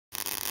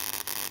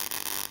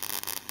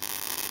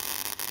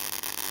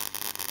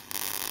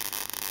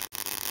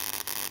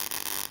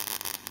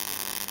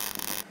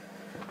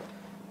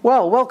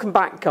Well, welcome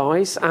back,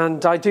 guys,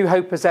 and I do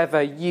hope as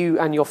ever you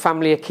and your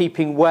family are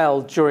keeping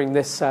well during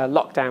this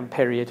lockdown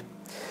period.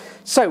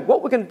 So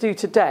what we're going to do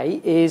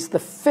today is the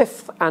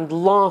fifth and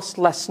last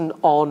lesson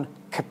on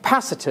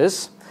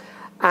capacitors,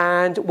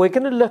 and we're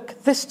going to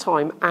look this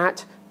time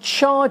at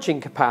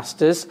charging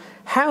capacitors,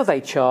 how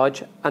they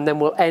charge, and then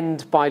we'll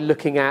end by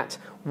looking at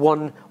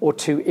one or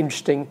two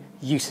interesting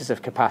uses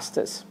of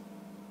capacitors.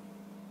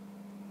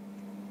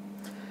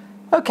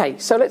 Okay,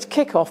 so let's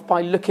kick off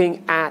by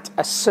looking at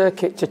a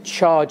circuit to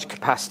charge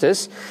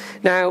capacitors.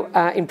 Now,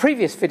 in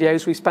previous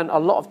videos, we spent a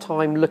lot of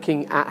time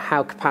looking at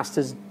how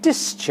capacitors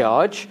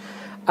discharge,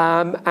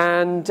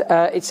 and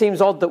it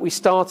seems odd that we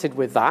started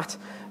with that,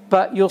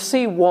 but you'll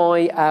see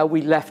why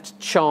we left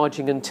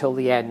charging until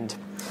the end.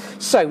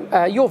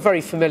 So, you're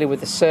very familiar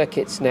with the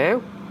circuits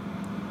now.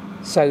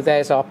 So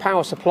there's our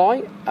power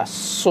supply, a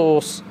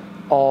source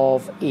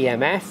of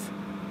EMF,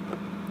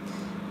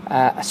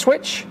 a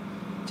switch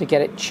to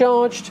get it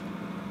charged,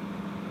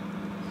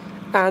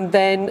 and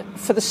then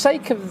for the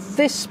sake of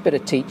this bit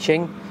of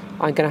teaching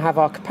I'm going to have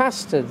our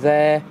capacitor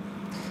there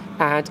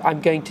and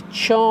I'm going to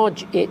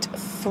charge it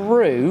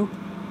through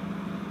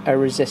a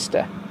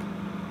resistor.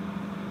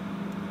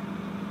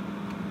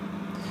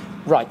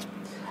 Right,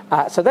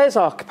 so there's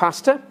our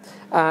capacitor.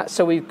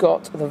 So we've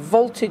got the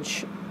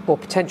voltage or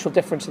potential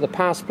difference of the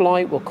power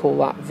supply, we'll call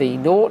that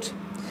V0.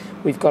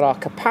 We've got our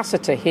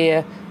capacitor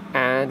here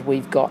and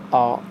we've got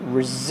our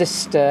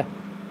resistor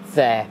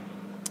there.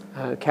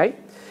 Okay,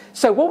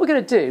 so what we're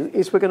going to do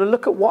is we're going to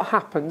look at what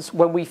happens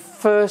when we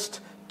first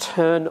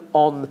turn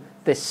on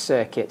this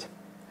circuit.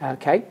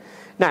 Okay,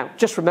 now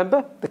just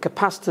remember the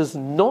capacitor's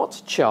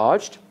not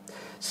charged,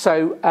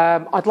 so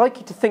I'd like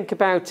you to think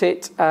about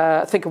it,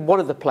 think of one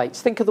of the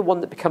plates, think of the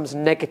one that becomes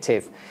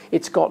negative.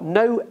 It's got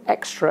no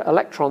extra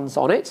electrons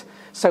on it,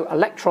 so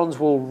electrons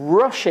will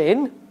rush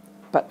in,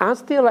 but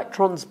as the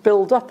electrons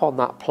build up on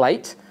that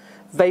plate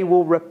they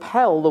will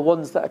repel the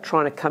ones that are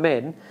trying to come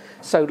in,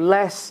 so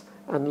less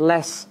and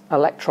less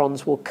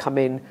electrons will come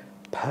in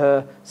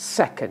per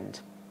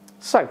second.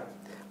 So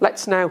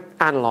let's now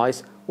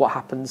analyse what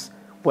happens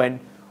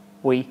when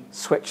we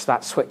switch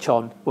that switch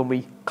on, when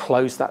we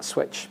close that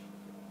switch.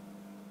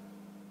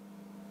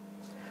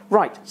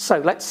 Right, so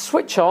let's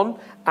switch on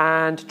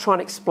and try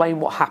and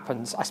explain what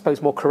happens. I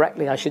suppose more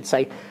correctly I should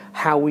say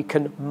how we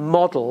can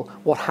model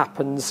what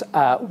happens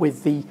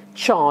with the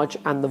charge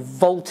and the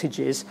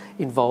voltages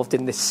involved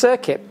in this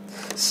circuit.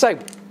 So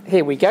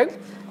here we go.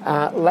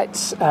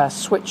 Let's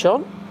switch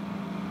on.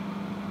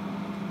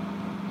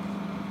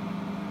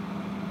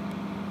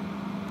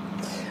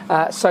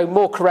 So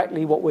more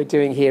correctly what we're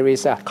doing here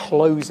is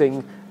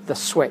closing the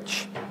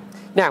switch.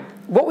 Now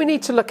what we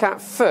need to look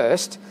at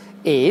first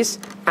is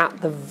at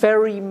the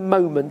very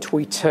moment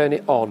we turn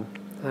it on.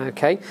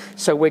 Okay,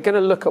 so we're going to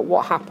look at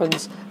what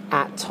happens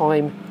at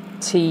time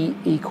t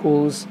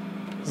equals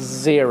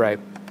 0.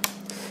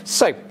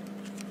 So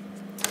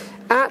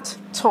at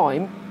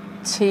time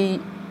t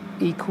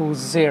equals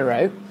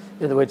 0,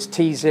 in other words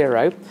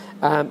t0,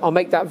 I'll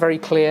make that very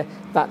clear,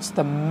 that's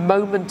the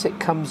moment it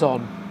comes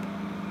on.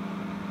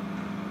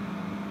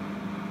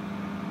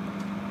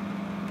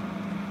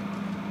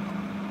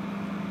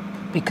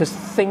 Because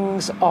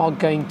things are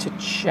going to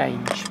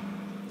change.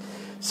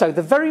 So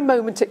the very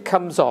moment it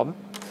comes on,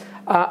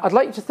 I'd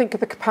like you to think of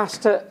the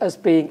capacitor as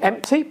being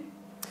empty,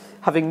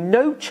 having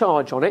no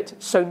charge on it,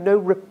 so no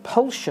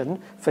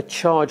repulsion for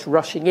charge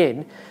rushing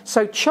in.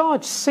 So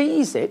charge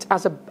sees it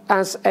as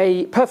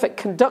a perfect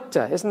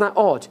conductor. Isn't that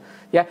odd?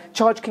 Yeah,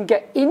 charge can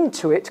get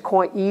into it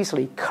quite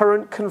easily.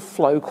 Current can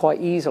flow quite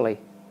easily.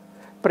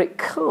 But it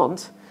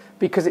can't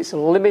because it's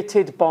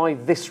limited by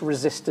this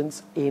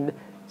resistance in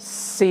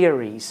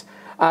series.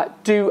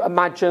 Do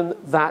imagine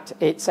that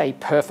it's a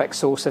perfect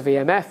source of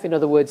EMF. In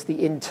other words,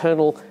 the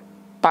internal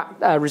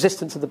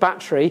resistance of the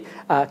battery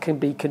can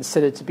be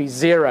considered to be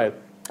 0,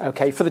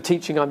 okay, for the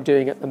teaching I'm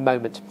doing at the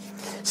moment.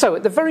 So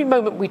at the very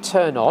moment we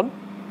turn on,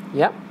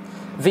 yeah,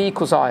 V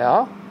equals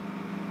IR,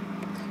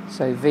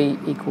 so V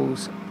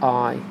equals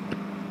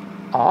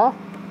IR,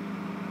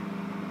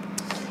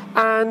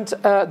 and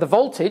the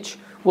voltage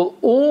will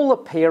all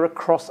appear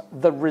across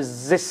the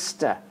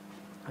resistor.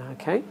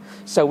 Okay,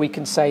 so we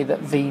can say that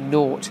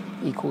V0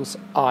 equals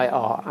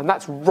IR, and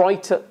that's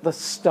right at the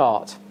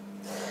start.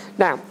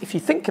 Now, if you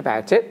think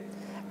about it,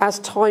 as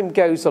time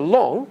goes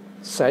along,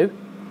 so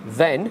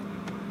then,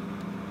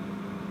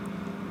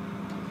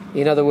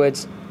 in other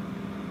words,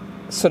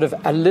 sort of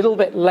a little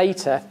bit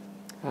later,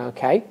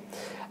 okay,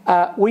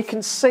 we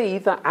can see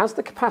that as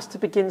the capacitor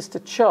begins to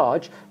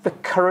charge, the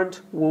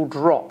current will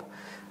drop.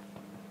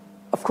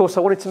 Of course, I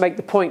wanted to make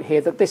the point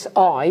here that this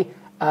I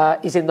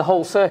is in the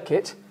whole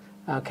circuit.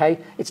 Okay,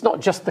 it's not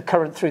just the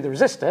current through the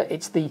resistor,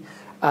 it's the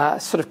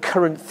sort of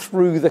current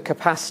through the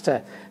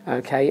capacitor.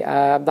 Okay,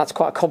 that's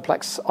quite a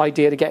complex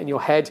idea to get in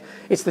your head.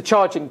 It's the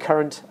charging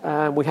current.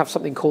 We have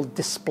something called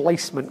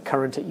displacement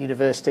current at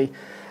university,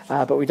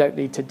 but we don't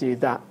need to do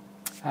that.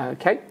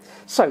 Okay,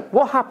 so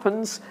what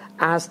happens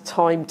as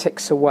time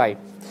ticks away?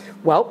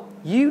 Well,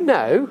 you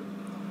know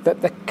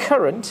that the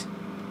current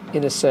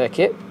in a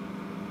circuit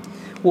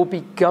will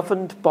be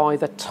governed by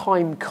the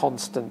time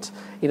constant.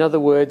 In other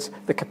words,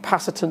 the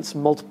capacitance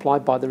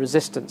multiplied by the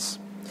resistance.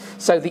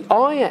 So the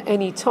I at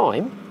any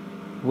time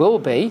will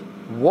be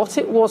what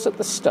it was at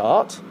the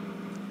start,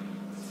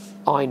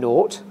 I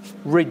naught,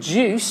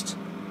 reduced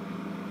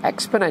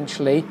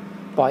exponentially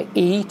by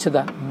e to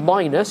the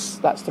minus,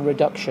 that's the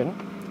reduction,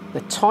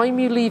 the time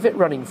you leave it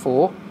running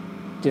for,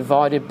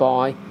 divided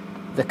by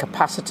the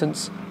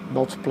capacitance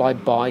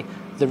multiplied by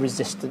the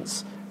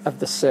resistance of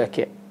the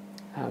circuit.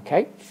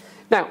 Okay.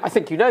 Now, I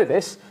think you know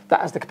this,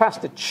 that as the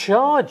capacitor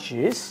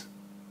charges,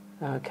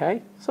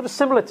 okay, sort of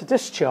similar to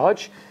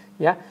discharge,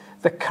 yeah,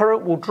 the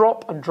current will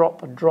drop and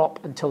drop and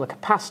drop until the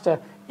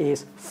capacitor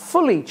is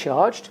fully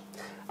charged.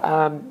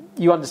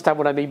 You understand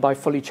what I mean by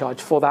fully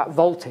charged, for that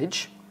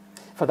voltage,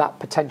 for that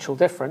potential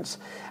difference.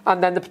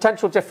 And then the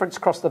potential difference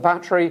across the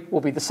battery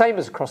will be the same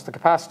as across the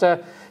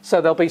capacitor.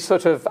 So they'll be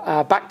sort of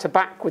back to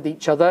back with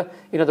each other.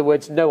 In other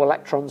words, no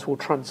electrons will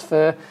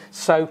transfer.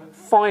 So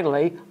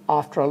finally,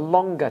 after a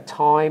longer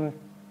time,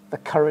 the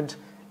current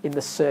in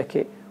the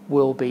circuit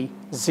will be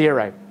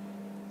zero.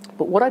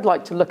 But what I'd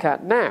like to look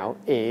at now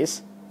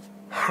is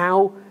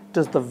how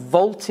does the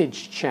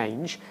voltage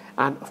change?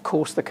 And of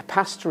course, the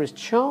capacitor is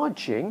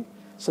charging,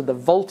 so the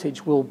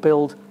voltage will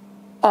build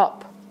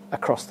up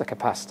across the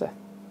capacitor.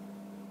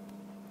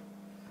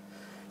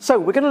 So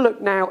we're going to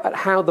look now at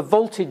how the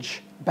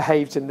voltage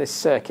behaves in this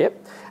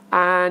circuit.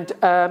 And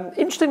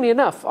interestingly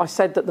enough, I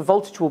said that the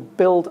voltage will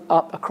build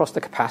up across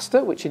the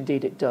capacitor, which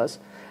indeed it does.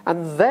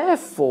 And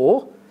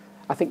therefore,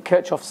 I think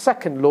Kirchhoff's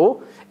second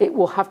law, it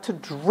will have to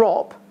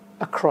drop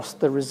across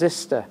the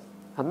resistor.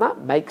 And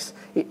that makes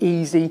it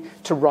easy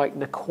to write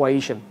an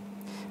equation,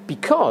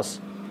 because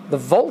the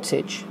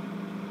voltage,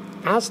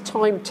 as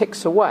time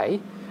ticks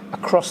away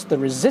across the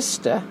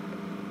resistor,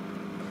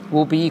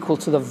 will be equal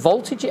to the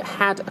voltage it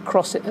had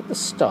across it at the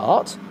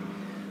start,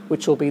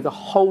 which will be the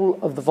whole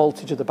of the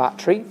voltage of the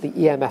battery, the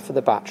EMF of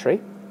the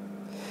battery.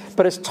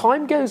 But as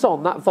time goes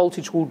on, that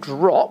voltage will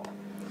drop,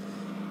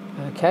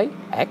 okay,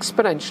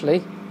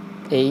 exponentially,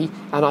 E,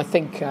 and I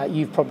think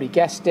you've probably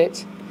guessed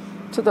it,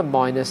 to the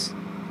minus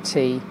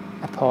T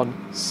upon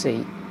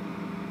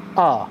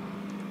CR.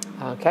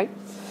 Okay.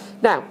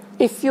 Now,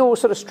 if you're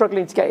sort of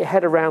struggling to get your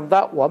head around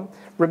that one,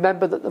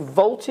 remember that the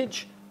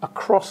voltage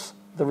across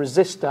the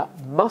resistor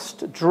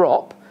must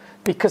drop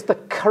because the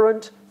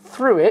current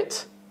through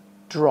it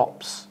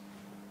drops.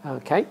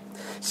 Okay.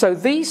 So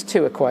these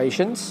two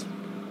equations,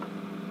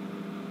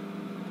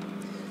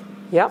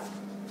 yep,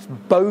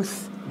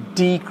 both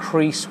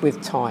decrease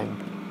with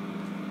time.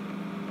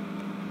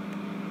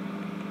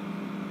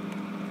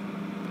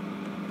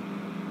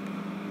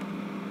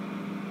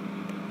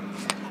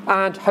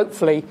 And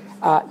hopefully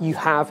you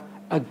have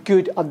a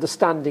good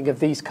understanding of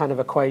these kind of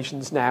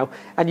equations now.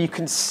 And you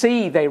can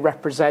see they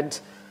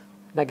represent,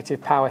 negative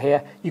power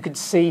here, you can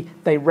see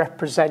they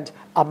represent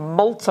a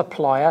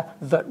multiplier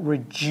that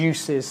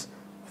reduces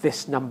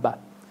this number.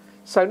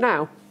 So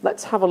now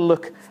let's have a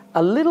look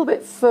a little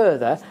bit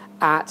further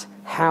at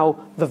how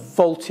the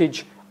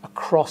voltage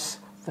across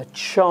the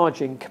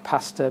charging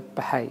capacitor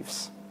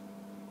behaves.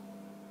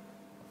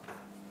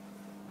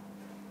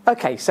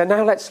 Okay, so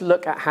now let's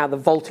look at how the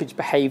voltage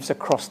behaves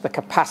across the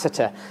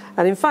capacitor.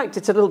 And in fact,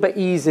 it's a little bit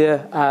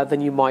easier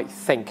than you might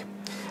think.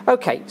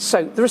 Okay,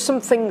 so there are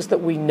some things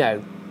that we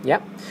know.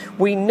 Yeah,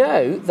 we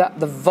know that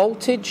the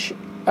voltage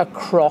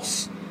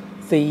across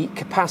the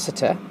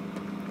capacitor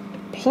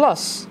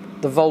plus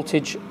the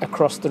voltage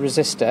across the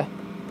resistor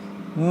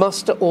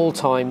must at all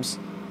times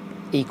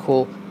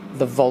equal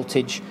the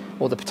voltage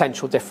or the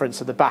potential difference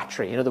of the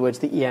battery. In other words,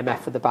 the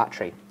EMF of the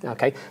battery.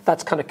 Okay,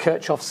 that's kind of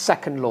Kirchhoff's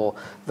second law,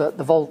 that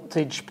the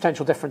voltage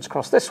potential difference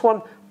across this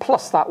one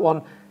plus that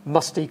one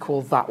must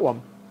equal that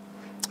one.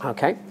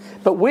 Okay,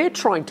 but we're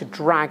trying to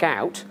drag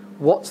out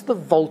what's the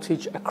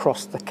voltage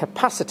across the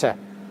capacitor.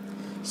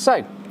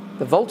 So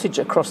the voltage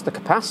across the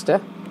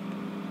capacitor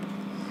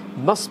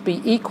must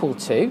be equal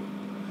to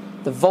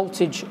the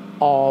voltage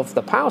of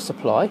the power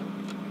supply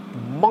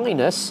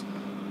minus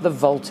the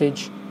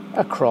voltage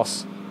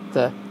across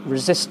the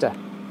resistor.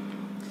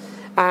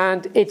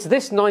 And it's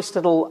this nice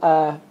little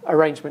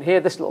arrangement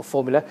here, this little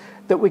formula,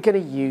 that we're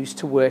going to use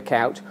to work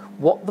out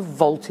what the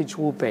voltage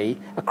will be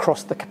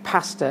across the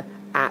capacitor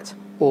at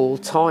all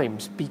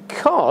times.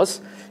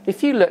 Because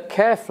if you look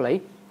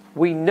carefully,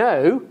 we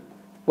know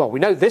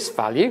this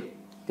value,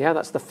 yeah,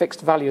 that's the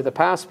fixed value of the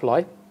power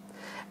supply,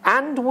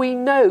 and we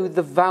know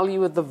the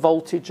value of the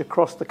voltage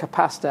across the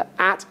capacitor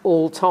at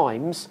all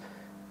times,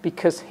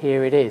 because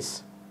here it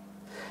is.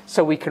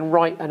 So we can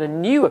write a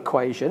new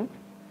equation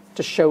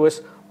to show us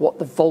what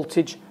the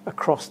voltage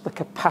across the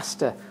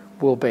capacitor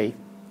will be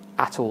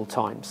at all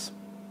times.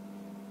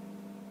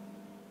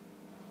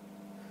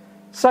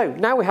 So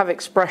now we have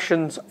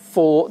expressions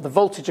for the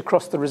voltage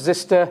across the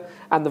resistor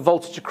and the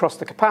voltage across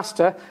the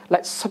capacitor.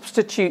 Let's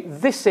substitute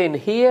this in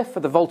here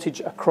for the voltage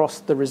across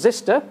the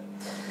resistor.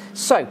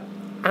 So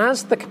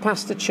as the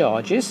capacitor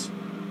charges,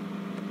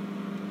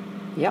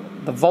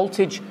 the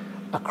voltage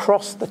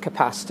across the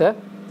capacitor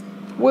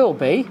will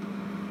be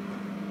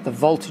the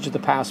voltage of the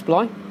power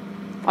supply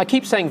I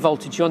keep saying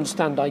voltage, you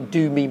understand I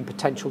do mean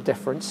potential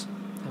difference,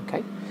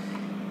 okay,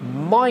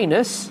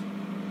 minus,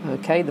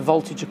 okay, the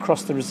voltage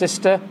across the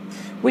resistor,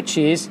 which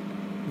is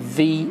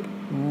V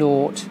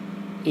naught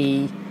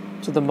E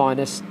to the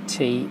minus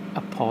T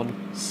upon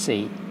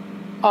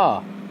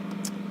CR,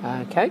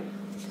 okay,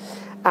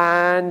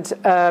 and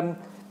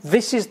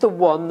this is the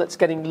one that's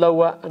getting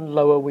lower and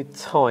lower with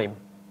time.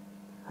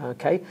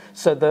 Okay,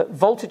 so the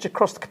voltage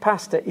across the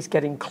capacitor is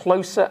getting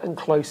closer and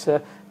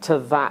closer to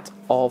that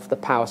of the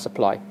power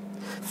supply.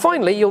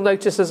 Finally, you'll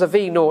notice there's a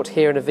V naught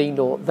here and a V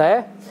naught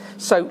there.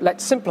 So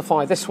let's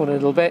simplify this one a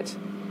little bit.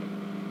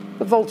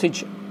 The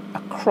voltage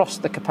across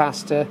the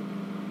capacitor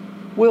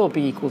will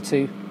be equal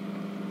to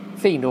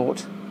V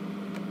naught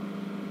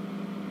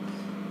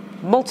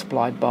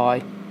multiplied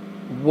by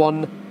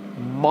 1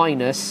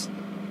 minus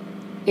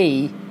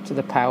E to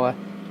the power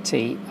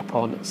T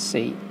upon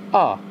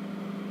CR.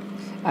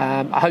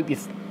 I hope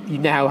you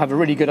now have a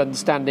really good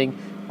understanding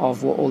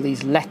of what all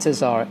these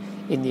letters are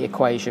in the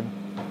equation.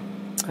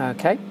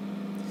 Okay,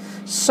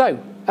 so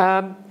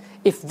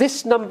if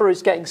this number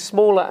is getting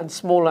smaller and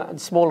smaller and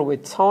smaller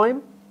with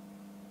time,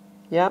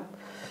 yeah,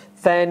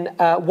 then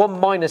 1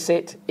 minus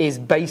it is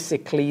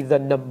basically the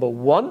number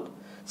 1.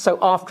 So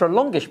after a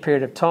longish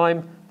period of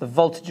time, the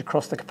voltage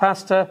across the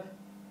capacitor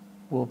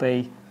will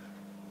be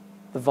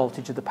the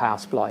voltage of the power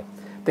supply.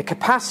 The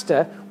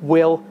capacitor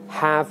will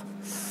have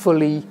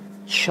fully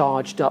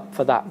charged up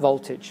for that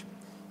voltage.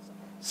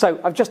 So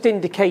I've just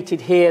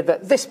indicated here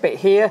that this bit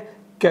here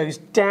goes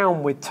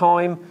down with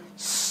time.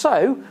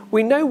 So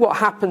we know what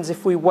happens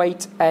if we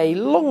wait a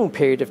long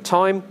period of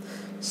time.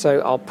 So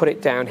I'll put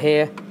it down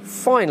here.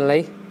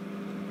 Finally,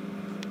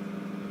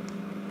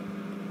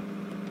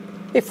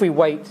 if we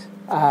wait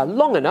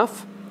long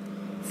enough,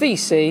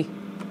 VC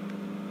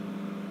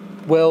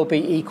will be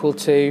equal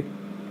to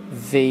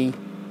V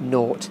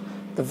naught.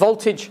 The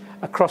voltage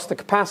across the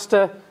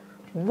capacitor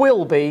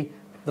will be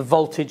the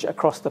voltage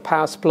across the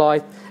power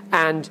supply,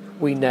 and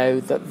we know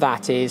that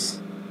that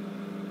is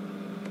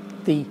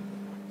the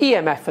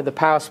EMF of the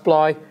power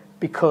supply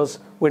because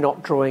we're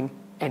not drawing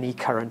any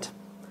current.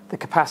 The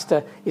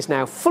capacitor is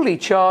now fully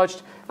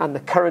charged and the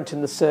current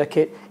in the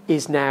circuit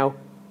is now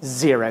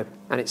 0,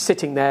 and it's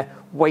sitting there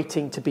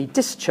waiting to be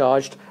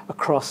discharged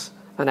across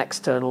an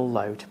external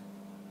load.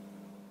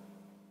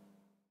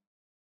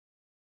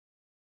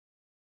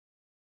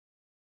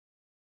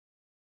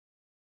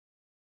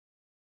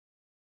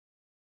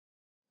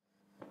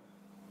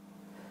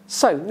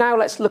 So now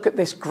let's look at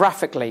this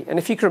graphically, and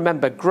if you can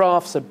remember,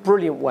 graphs are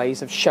brilliant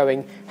ways of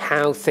showing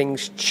how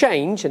things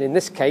change, and in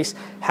this case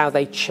how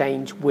they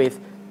change with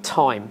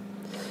time.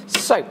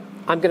 So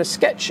I'm going to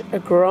sketch a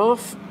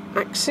graph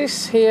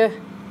axis here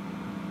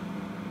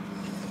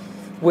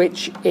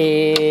which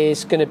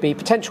is going to be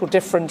potential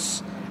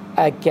difference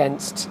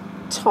against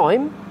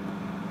time,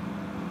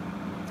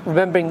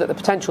 remembering that the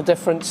potential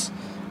difference,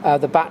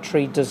 the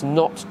battery does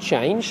not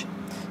change.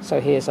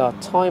 So here's our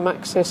time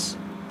axis,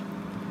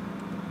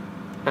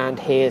 and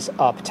here's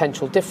our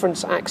potential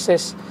difference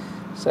axis.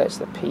 So it's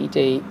the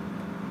PD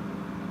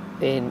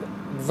in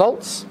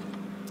volts.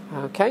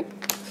 Okay,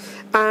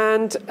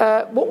 and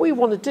what we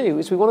want to do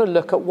is we want to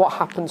look at what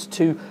happens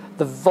to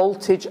the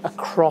voltage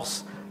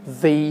across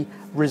the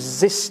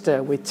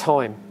resistor with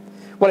time.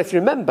 Well, if you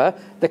remember,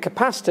 the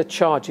capacitor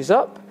charges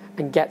up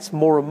and gets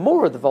more and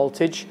more of the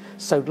voltage,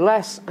 so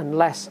less and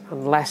less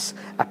and less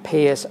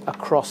appears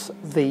across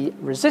the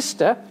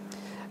resistor,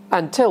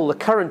 until the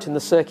current in the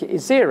circuit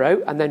is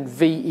 0, and then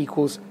V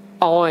equals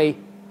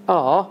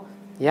IR.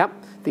 Yep,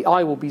 the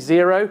I will be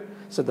 0,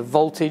 so the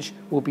voltage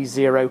will be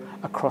 0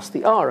 across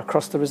the R,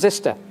 across the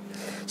resistor.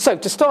 So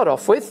to start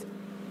off with,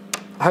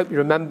 I hope you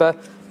remember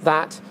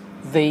that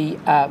the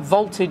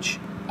voltage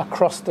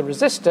across the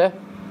resistor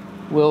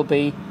will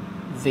be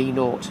V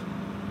naught.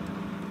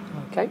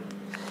 Okay,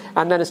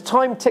 and then as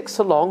time ticks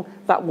along,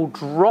 that will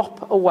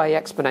drop away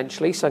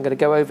exponentially. So I'm going to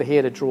go over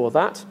here to draw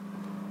that,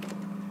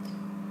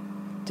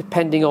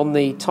 depending on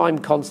the time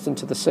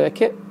constant of the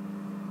circuit.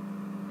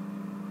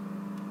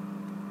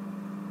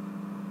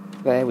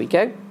 There we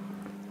go.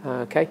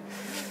 Okay,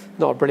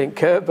 not a brilliant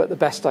curve, but the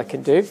best I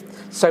can do.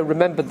 So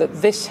remember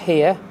that this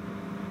here,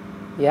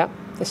 yeah,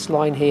 this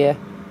line here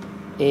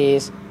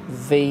is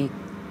V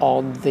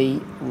on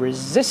the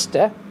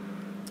resistor.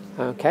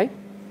 Okay,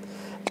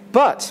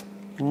 but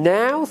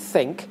now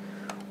think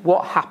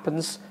what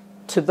happens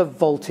to the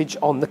voltage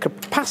on the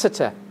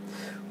capacitor.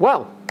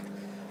 Well,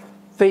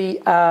 the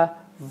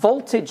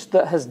voltage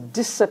that has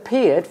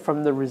disappeared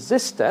from the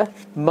resistor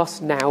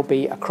must now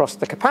be across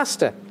the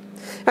capacitor.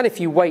 And if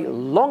you wait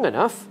long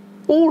enough,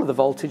 all of the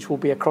voltage will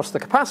be across the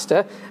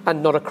capacitor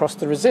and not across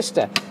the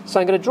resistor. So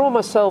I'm going to draw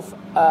myself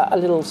a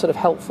little sort of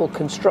helpful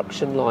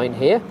construction line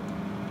here.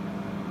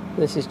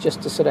 This is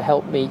just to sort of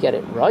help me get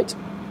it right.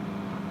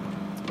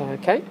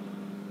 Okay.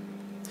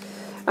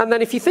 And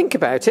then if you think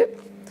about it,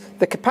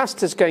 the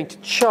capacitor is going to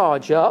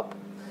charge up.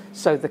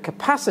 So the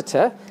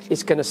capacitor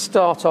is going to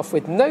start off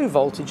with no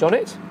voltage on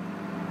it,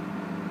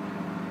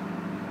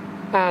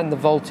 and the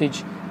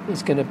voltage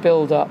is going to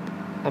build up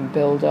and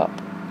build up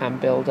and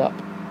build up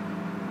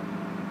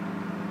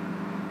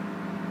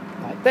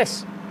like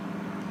this.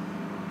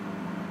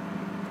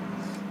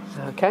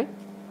 Okay,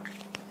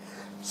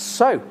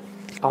 so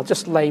I'll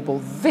just label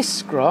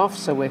this graph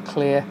so we're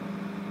clear.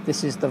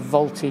 This is the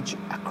voltage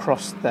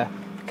across the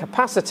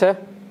capacitor.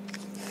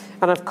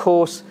 And of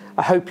course,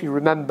 I hope you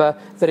remember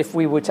that if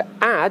we were to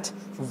add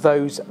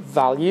those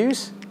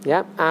values,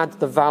 add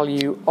the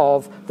value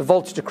of the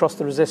voltage across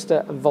the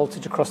resistor and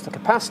voltage across the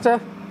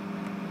capacitor,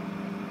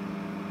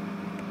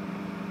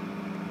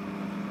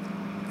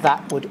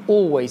 that would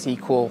always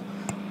equal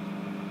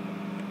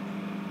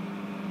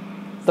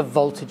the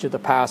voltage of the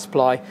power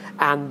supply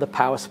and the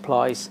power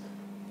supply's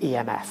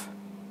EMF.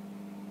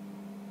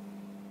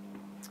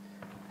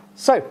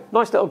 So,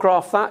 nice little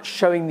graph that,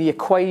 showing the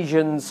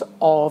equations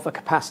of a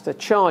capacitor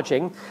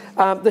charging.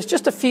 There's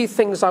just a few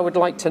things I would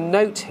like to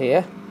note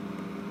here.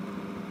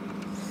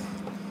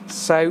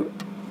 So,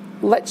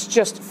 let's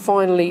just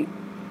finally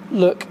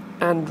look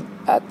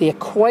at the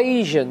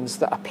equations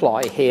that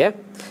apply here.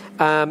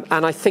 And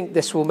I think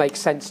this will make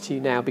sense to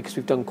you now because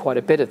we've done quite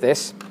a bit of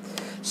this.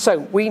 So,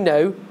 we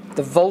know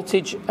the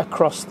voltage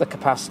across the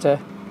capacitor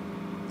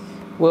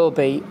will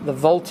be the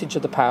voltage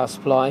of the power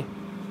supply,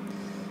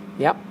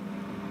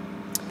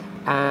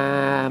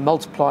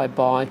 multiplied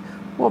by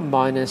 1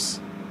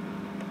 minus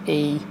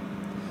E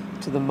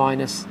to the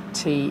minus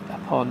T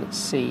upon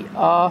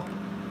CR.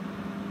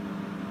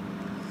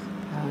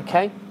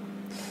 Okay.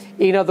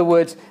 In other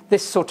words,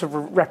 this sort of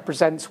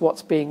represents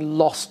what's being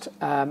lost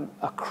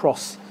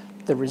across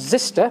the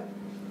resistor.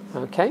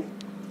 Okay.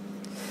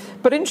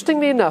 But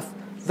interestingly enough,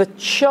 the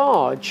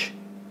charge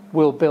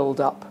will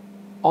build up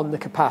on the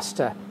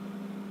capacitor.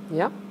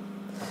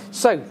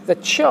 So the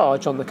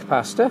charge on the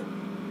capacitor,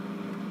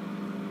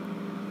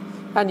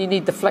 and you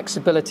need the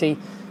flexibility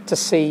to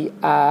see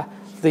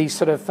the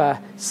sort of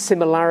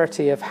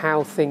similarity of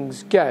how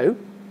things go,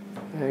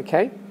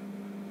 okay,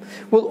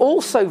 will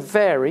also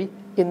vary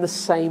in the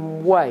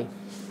same way,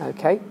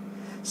 okay.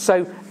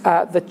 So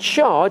the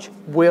charge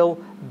will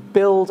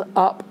build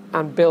up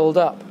and build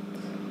up.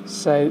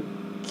 So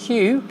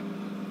Q,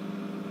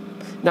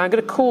 now I'm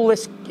going to call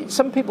this,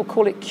 some people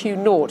call it Q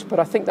naught, but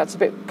I think that's a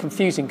bit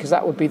confusing because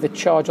that would be the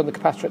charge on the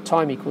capacitor at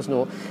time equals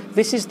naught.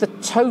 This is the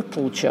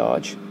total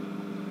charge,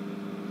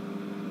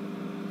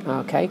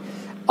 okay,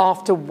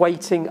 after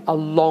waiting a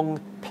long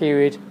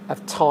period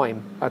of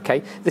time,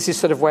 okay. This is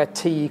sort of where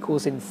T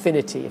equals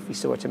infinity, if you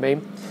see what I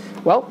mean.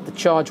 Well, the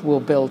charge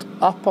will build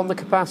up on the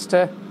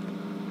capacitor,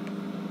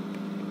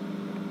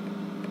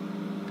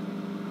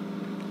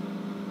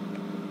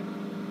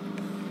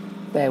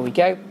 there we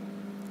go,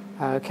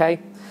 okay.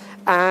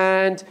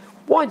 And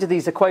why do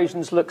these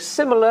equations look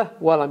similar?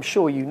 Well, I'm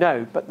sure you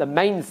know, but the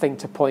main thing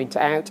to point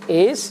out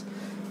is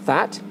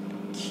that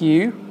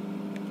Q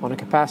on a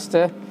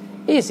capacitor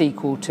is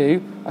equal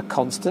to a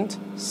constant,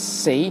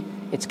 C,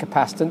 its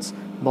capacitance,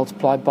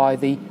 multiplied by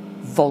the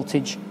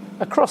voltage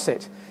across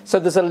it. So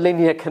there's a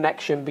linear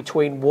connection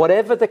between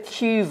whatever the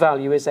Q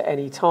value is at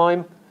any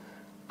time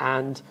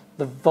and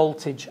the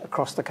voltage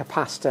across the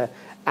capacitor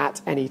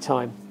at any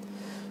time.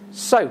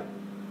 So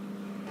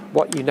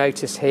what you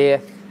notice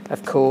here,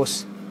 of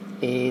course,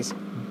 is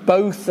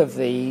both of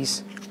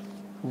these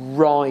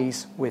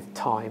rise with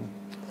time.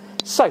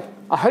 So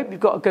I hope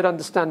you've got a good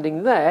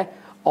understanding there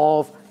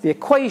of the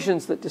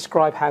equations that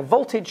describe how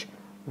voltage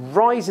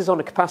rises on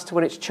a capacitor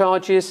when it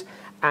charges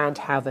and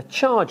how the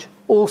charge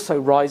also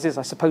rises.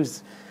 I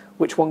suppose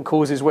which one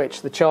causes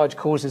which. The charge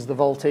causes the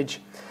voltage,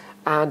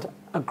 and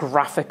a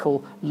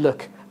graphical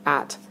look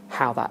at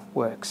how that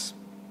works.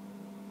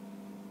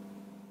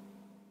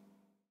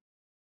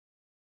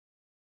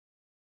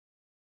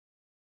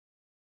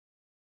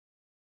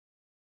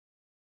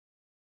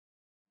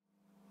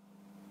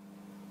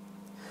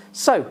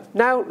 So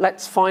now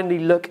let's finally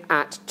look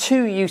at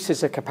two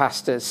uses of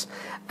capacitors.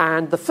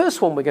 And the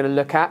first one we're going to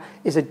look at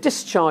is a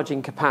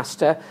discharging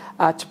capacitor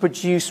to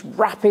produce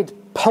rapid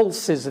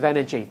pulses of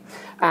energy.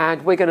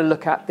 And we're going to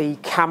look at the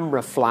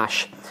camera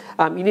flash.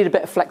 You need a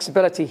bit of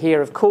flexibility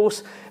here, of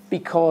course,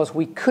 because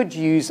we could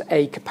use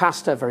a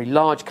capacitor, a very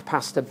large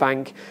capacitor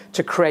bank,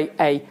 to create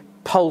a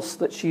pulse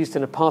that's used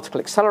in a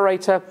particle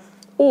accelerator,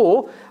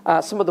 or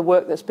some of the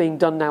work that's being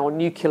done now on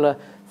nuclear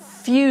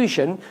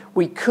fusion,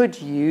 we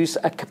could use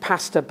a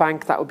capacitor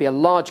bank, that would be a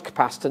large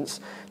capacitance,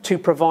 to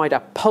provide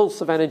a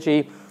pulse of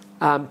energy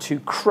to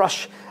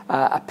crush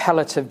a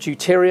pellet of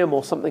deuterium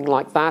or something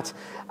like that,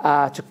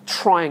 to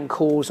try and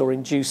cause or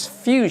induce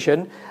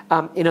fusion.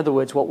 In other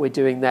words, what we're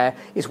doing there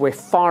is we're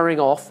firing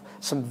off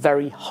some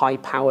very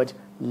high-powered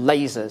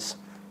lasers.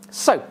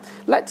 So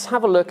let's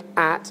have a look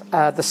at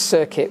the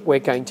circuit we're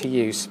going to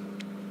use.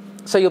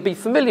 So you'll be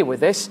familiar with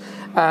this,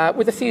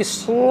 with a few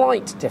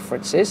slight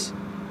differences.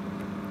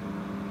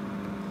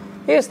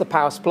 Here's the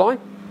power supply,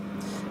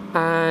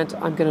 and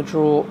I'm going to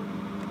draw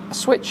a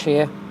switch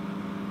here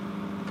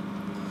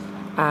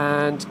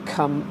and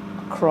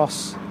come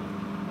across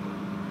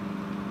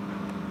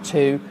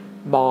to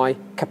my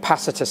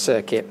capacitor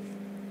circuit.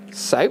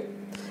 So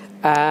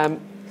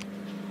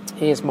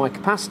here's my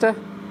capacitor.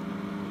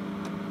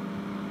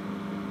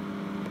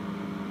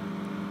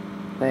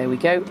 There we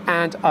go,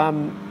 and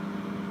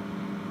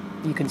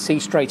you can see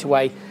straight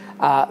away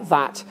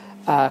that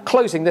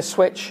closing this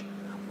switch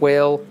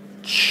will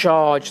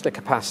charge the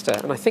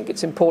capacitor. And I think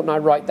it's important I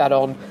write that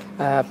on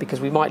because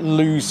we might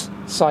lose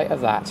sight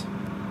of that.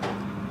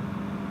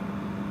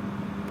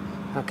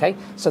 Okay,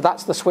 so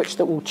that's the switch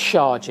that will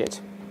charge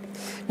it.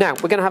 Now,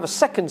 we're going to have a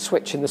second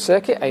switch in the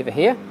circuit over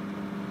here.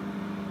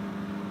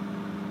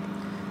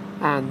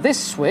 And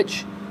this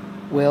switch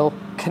will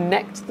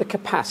connect the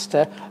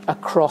capacitor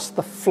across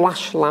the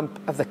flash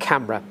lamp of the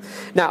camera.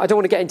 Now, I don't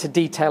want to get into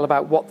detail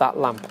about what that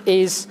lamp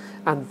is,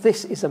 and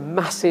this is a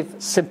massive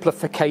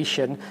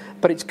simplification,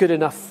 but it's good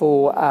enough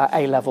for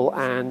A-level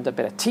and a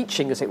bit of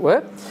teaching, as it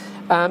were.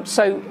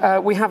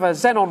 So we have a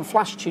xenon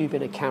flash tube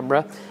in a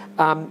camera.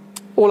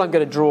 All I'm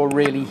going to draw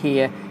really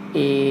here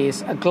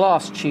is a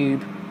glass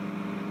tube.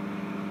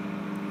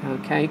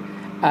 Okay,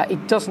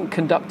 it doesn't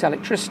conduct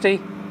electricity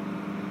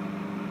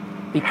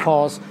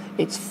because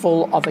it's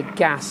full of a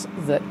gas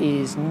that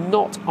is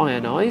not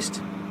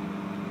ionized.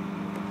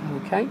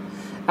 Okay,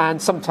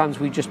 and sometimes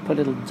we just put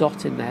a little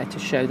dot in there to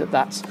show that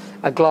that's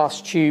a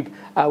glass tube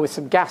with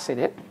some gas in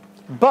it.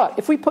 But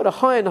if we put a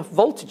high enough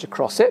voltage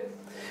across it,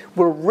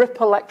 we'll rip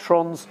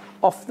electrons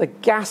off the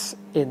gas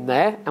in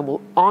there and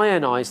we'll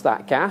ionize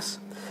that gas.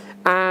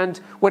 And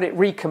when it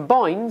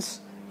recombines,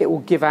 it will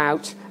give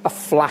out a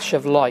flash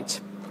of light.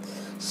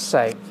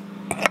 So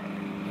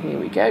here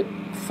we go,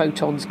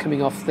 photons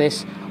coming off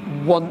this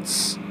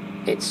once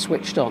it's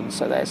switched on.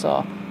 So there's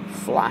our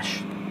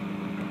flash.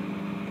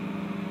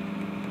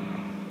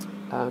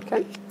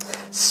 Okay,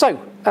 so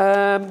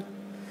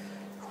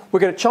we're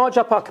going to charge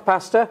up our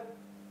capacitor,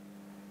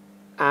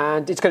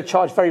 and it's going to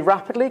charge very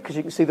rapidly because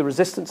you can see the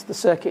resistance of the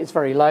circuit is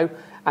very low.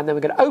 And then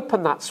we're going to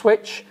open that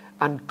switch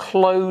and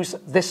close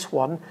this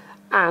one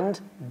and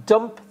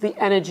dump the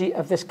energy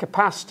of this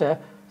capacitor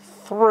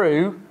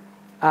through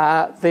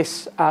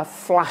this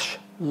flash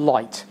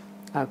light.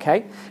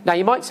 Okay. Now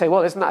you might say,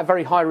 well, isn't that a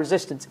very high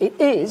resistance? It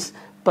is,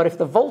 but if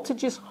the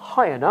voltage is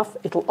high enough,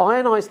 it'll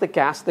ionize the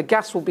gas. The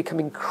gas will become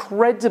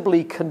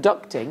incredibly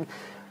conducting.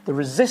 The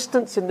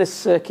resistance in this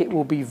circuit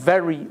will be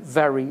very,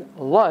 very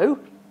low.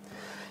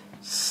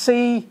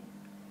 CR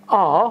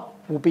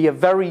will be a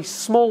very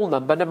small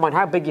number. Never mind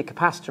how big your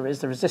capacitor is,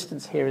 the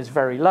resistance here is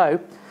very low.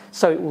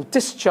 So it will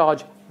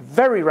discharge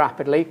very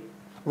rapidly,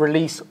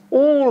 release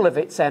all of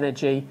its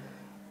energy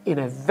in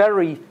a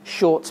very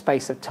short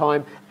space of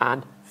time,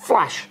 and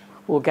flash,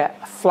 we'll get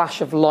a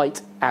flash of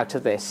light out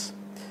of this.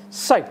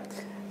 So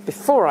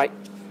before I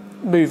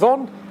move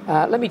on,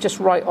 let me just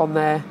write on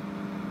there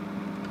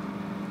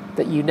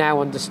that you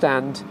now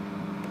understand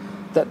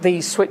that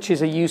these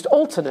switches are used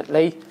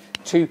alternately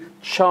to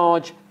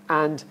charge,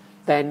 and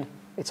then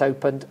it's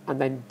opened, and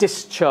then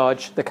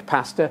discharge the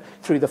capacitor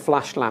through the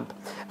flash lamp.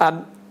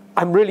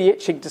 I'm really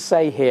itching to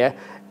say here,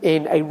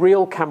 in a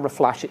real camera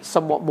flash, it's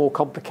somewhat more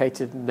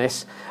complicated than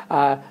this.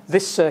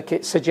 This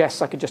circuit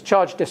suggests I can just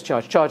charge,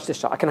 discharge, charge,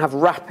 discharge. I can have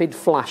rapid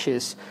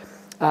flashes.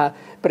 But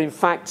in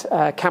fact,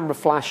 camera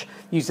flash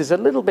uses a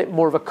little bit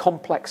more of a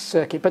complex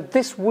circuit. But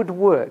this would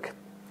work.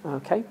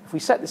 Okay? If we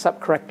set this up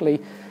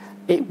correctly,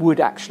 it would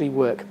actually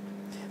work.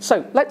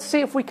 So let's see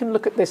if we can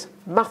look at this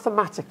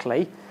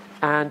mathematically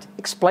and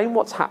explain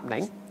what's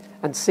happening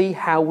and see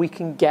how we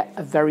can get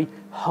a very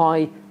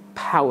high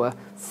power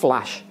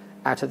flash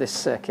out of this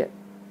circuit.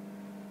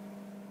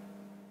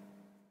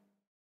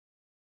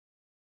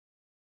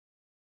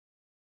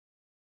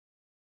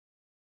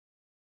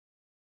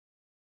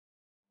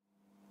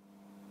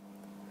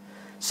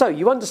 So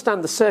you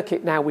understand the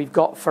circuit now we've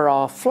got for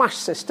our flash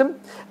system,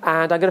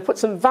 and I'm going to put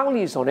some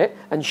values on it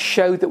and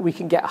show that we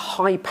can get a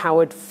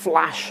high-powered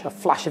flash, a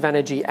flash of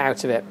energy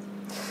out of it.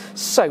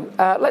 So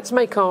let's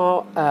make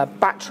our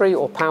battery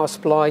or power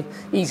supply,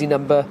 easy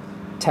number,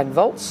 10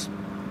 volts.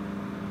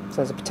 So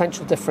there's a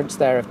potential difference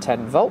there of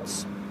 10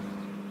 volts.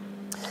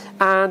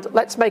 And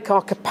let's make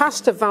our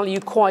capacitor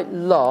value quite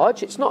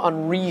large. It's not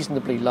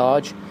unreasonably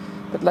large,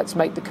 but let's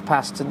make the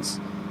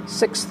capacitance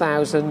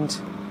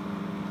 6,000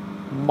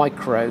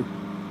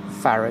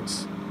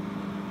 microfarads.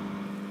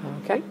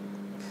 Okay,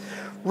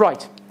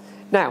 right,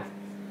 now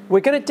we're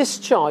going to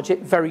discharge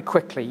it very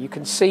quickly. You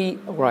can see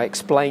where I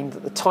explained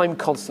that the time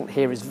constant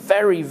here is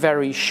very,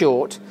 very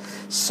short.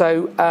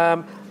 So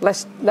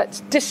let's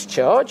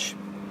discharge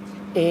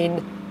in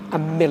a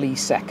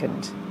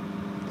millisecond.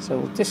 So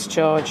we'll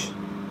discharge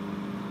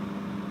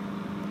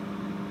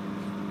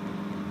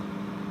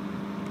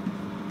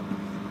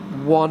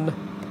 1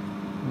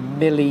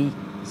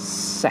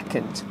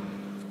 millisecond.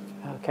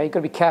 Okay, you've got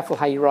to be careful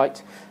how you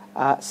write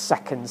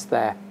seconds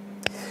there.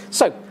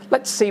 So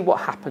let's see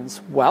what happens.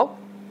 Well,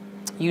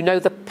 you know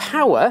the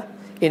power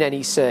in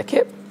any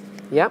circuit,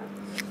 yeah?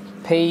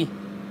 P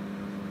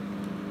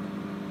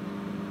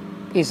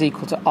is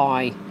equal to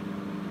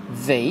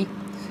IV,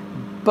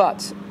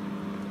 but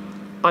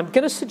I'm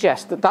going to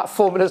suggest that that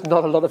formula is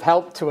not a lot of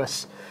help to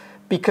us,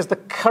 because the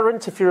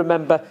current, if you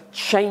remember,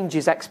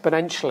 changes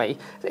exponentially.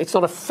 It's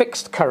not a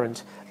fixed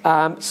current.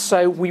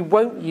 So we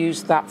won't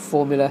use that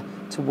formula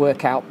to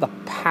work out the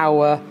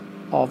power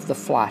of the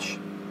flash.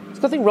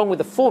 There's nothing wrong with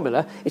the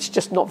formula, it's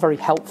just not very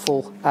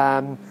helpful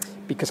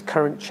because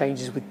current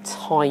changes with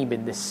time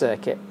in this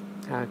circuit.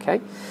 Okay,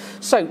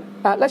 so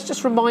let's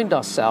just remind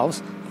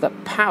ourselves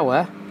that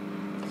power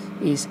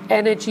is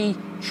energy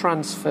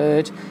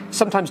transferred,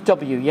 sometimes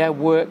W, yeah,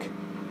 work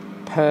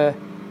per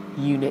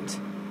unit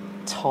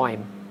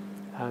time.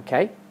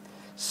 Okay,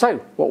 so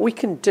what we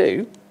can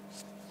do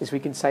is we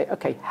can say,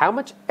 okay, how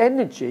much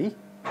energy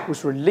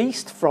was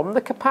released from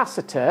the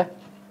capacitor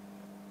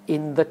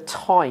in the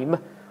time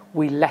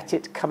we let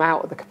it come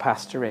out of the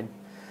capacitor in.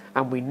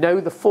 And we know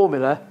the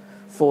formula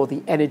for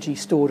the energy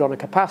stored on a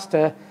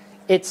capacitor.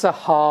 It's a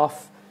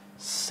half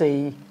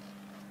CV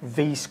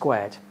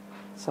squared.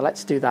 So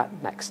let's do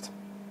that next.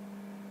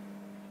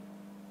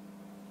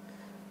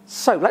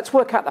 So let's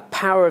work out the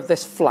power of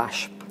this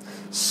flash.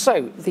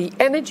 So the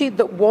energy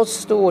that was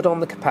stored on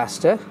the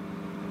capacitor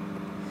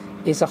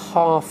is a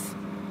half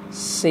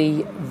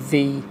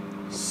CV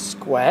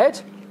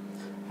squared.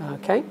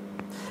 Okay.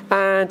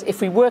 And if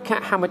we work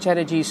out how much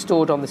energy is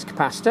stored on this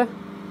capacitor,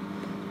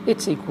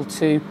 it's equal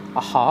to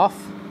a half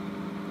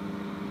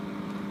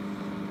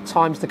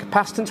times the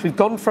capacitance. We've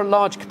gone for a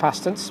large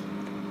capacitance,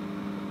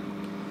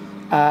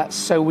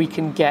 so we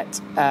can get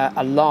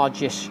a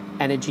largish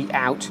energy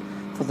out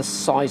for the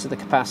size of the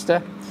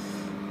capacitor,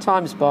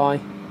 times by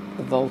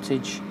the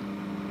voltage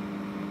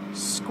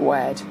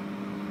squared.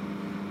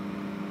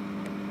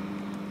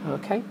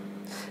 Okay.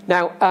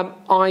 Now,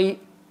 I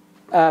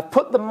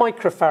put the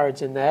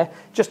microfarads in there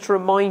just to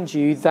remind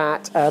you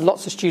that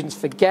lots of students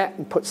forget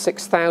and put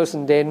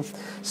 6,000 in.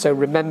 So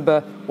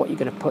remember, what you're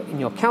going to put in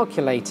your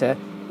calculator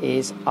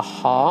is a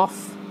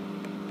half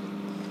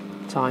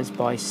times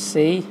by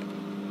C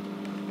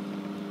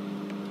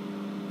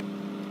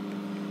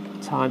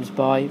times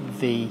by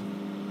V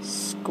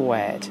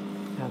squared.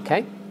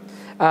 Okay.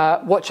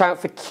 Watch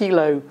out for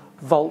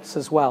kilovolts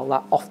as well.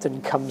 That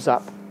often comes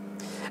up.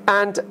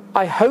 And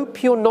I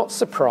hope you're not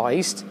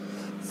surprised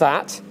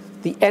that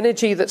the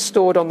energy that's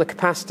stored on the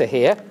capacitor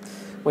here,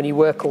 when you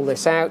work all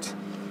this out,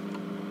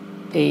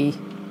 E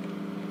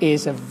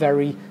is a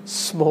very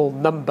small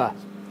number.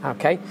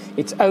 Okay,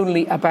 it's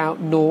only about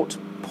 0.3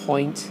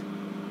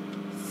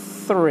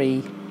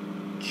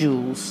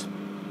 joules.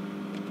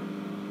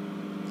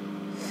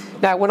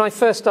 Now, when I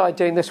first started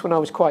doing this when I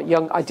was quite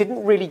young, I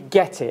didn't really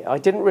get it. I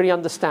didn't really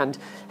understand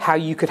how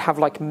you could have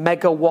like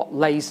megawatt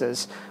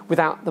lasers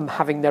without them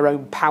having their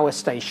own power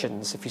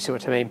stations, if you see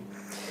what I mean.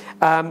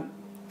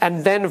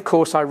 And then, of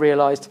course, I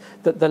realised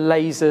that the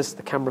lasers,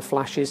 the camera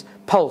flashes,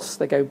 pulse.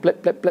 They go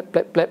blip, blip, blip,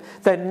 blip, blip.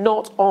 They're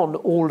not on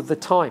all of the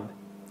time.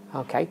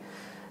 Okay,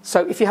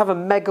 so if you have a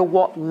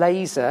megawatt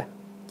laser,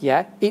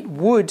 yeah, it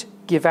would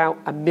give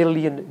out 1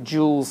 million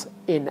joules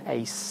in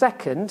a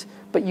second,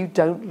 but you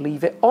don't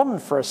leave it on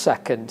for a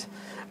second.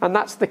 And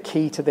that's the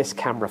key to this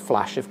camera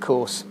flash, of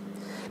course.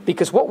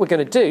 Because what we're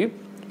going to do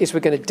is we're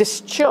going to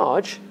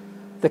discharge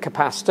the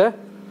capacitor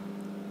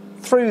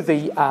through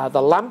the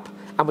lamp,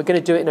 and we're going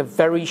to do it in a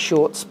very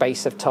short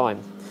space of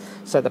time.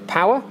 So the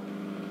power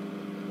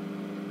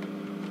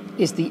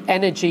is the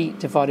energy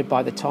divided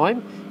by the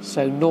time,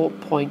 so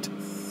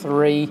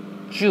 0.3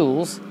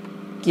 joules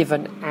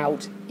given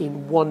out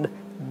in 1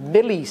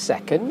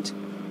 millisecond,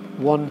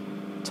 1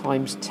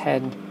 times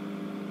 10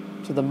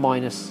 to the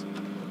minus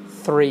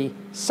 3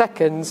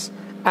 seconds.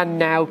 And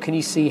now can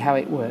you see how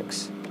it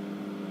works?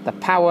 The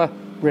power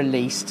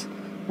released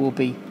will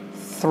be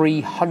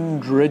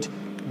 300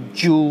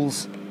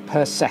 joules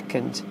per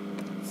second,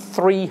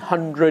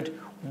 300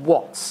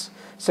 watts.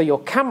 So your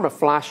camera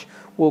flash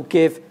will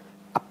give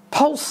a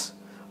pulse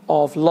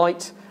of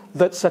light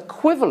that's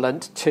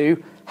equivalent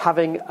to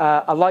having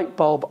a light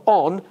bulb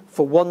on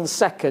for 1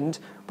 second,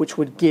 which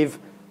would give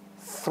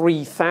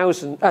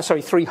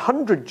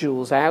 300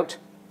 joules out.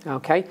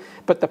 Okay,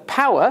 but the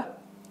power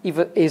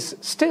is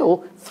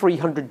still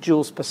 300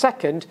 joules per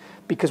second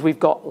because we've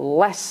got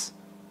less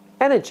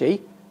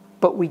energy,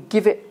 but we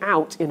give it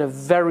out in a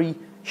very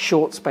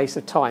short space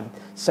of time.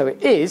 So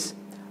it is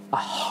a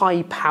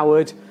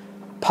high-powered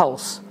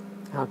pulse.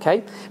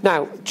 Okay.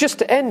 Now, just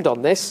to end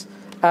on this,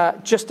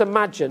 just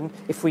imagine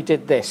if we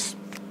did this.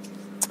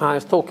 I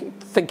was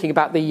thinking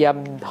about the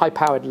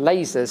high-powered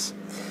lasers.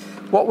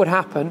 What would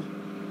happen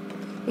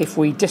if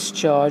we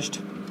discharged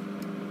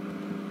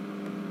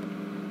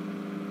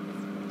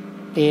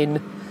in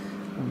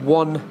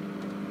 1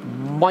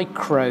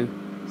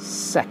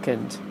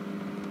 microsecond?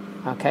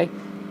 Okay.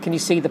 Can you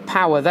see the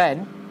power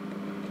then?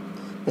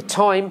 The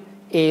time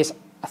is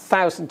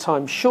 1,000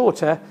 times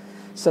shorter,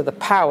 so the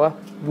power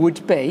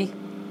would be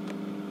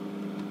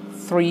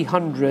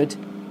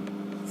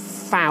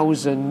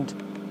 300,000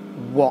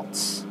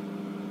 watts.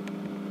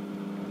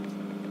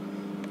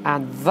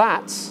 And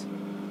that's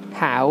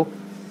how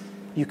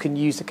you can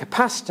use a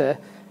capacitor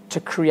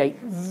to create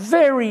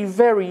very,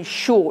 very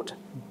short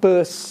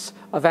bursts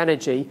of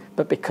energy,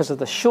 but because of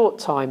the short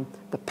time,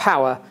 the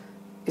power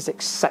is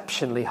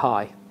exceptionally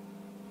high.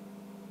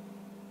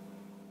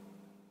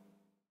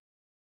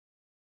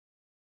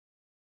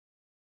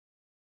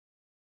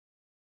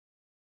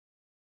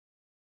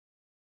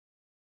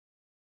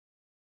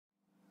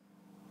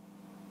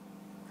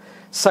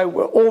 So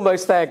we're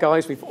almost there,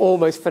 guys. We've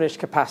almost finished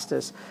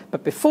capacitors.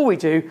 But before we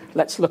do,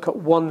 let's look at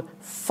one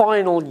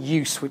final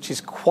use, which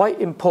is quite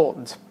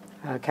important.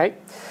 Okay,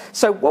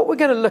 so what we're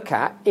going to look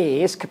at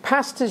is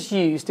capacitors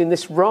used in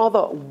this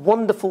rather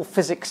wonderful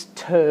physics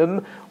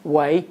term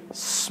way,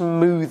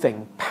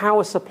 smoothing,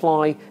 power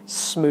supply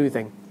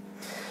smoothing.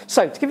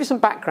 So to give you some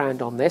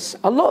background on this,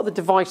 a lot of the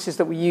devices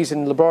that we use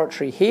in the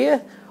laboratory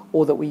here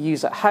or that we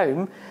use at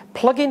home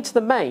plug into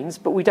the mains,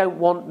 but we don't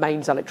want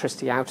mains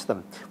electricity out of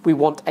them. We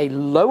want a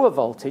lower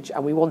voltage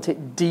and we want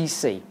it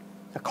DC.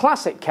 A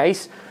classic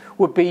case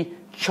would be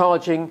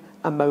charging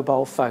a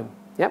mobile phone.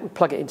 Yeah, we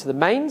plug it into the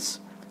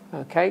mains.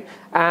 Okay,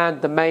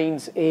 and the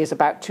mains is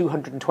about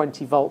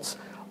 220 volts,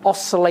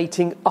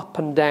 oscillating up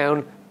and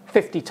down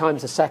 50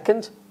 times a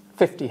second,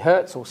 50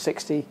 hertz or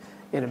 60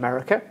 in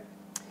America.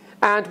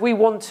 And we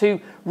want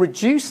to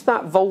reduce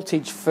that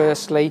voltage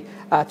firstly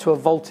to a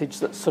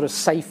voltage that's sort of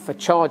safe for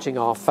charging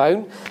our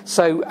phone.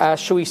 So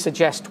shall we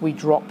suggest we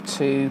drop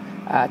to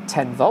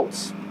 10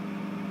 volts?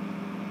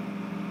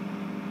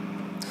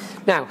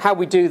 Now, how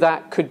we do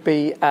that could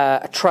be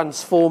a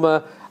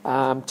transformer.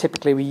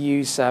 Typically we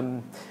use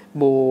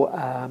more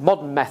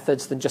modern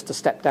methods than just a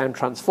step-down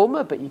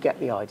transformer, but you get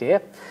the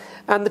idea.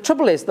 And the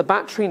trouble is the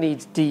battery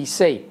needs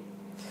DC.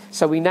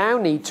 So we now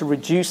need to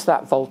reduce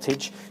that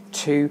voltage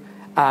to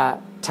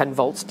 10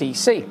 volts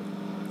DC,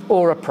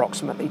 or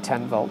approximately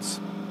 10 volts.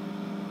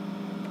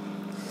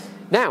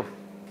 Now,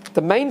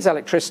 the mains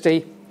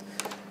electricity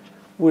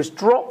was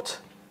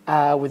dropped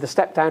with a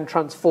step-down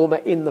transformer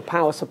in the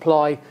power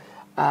supply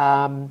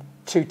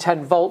to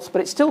 10 volts, but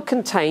it still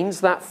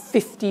contains that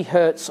 50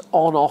 hertz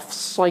on-off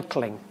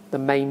cycling, the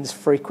mains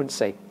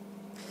frequency.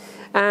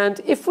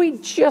 And if we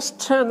just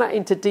turn that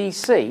into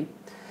DC,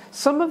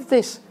 some of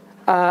this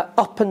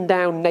up and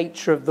down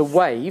nature of the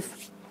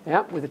wave,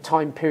 yeah, with a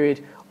time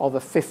period of a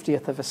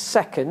 50th of a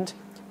second,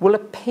 will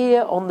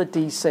appear on the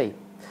DC.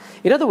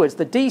 In other words,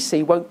 the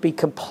DC won't be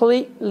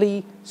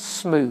completely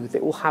smooth.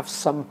 It will have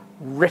some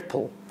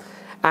ripple.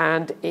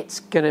 And it's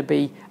going to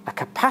be a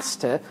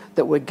capacitor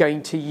that we're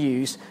going to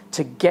use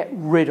to get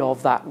rid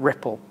of that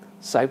ripple.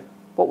 So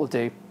what we'll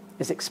do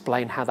is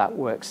explain how that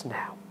works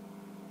now.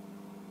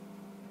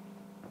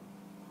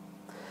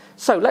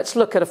 So let's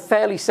look at a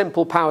fairly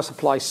simple power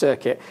supply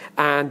circuit,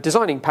 and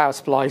designing power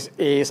supplies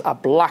is a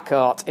black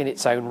art in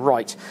its own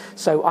right.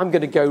 So I'm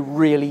going to go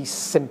really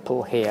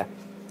simple here.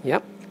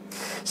 Yep.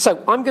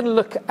 So I'm going to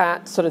look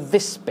at sort of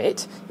this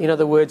bit. In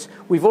other words,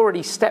 we've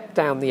already stepped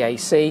down the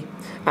AC,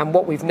 and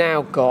what we've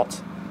now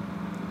got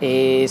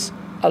is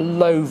a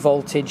low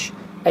voltage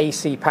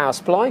AC power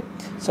supply.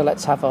 So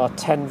let's have our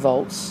 10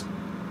 volts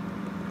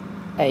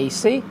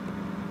AC,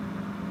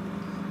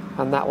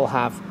 and that will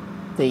have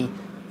the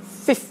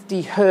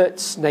 50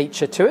 hertz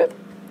nature to it.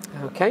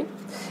 Okay,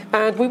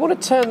 and we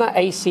want to turn that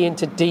AC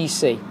into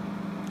DC.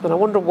 And I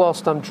wonder,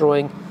 whilst I'm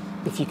drawing,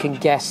 if you can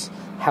guess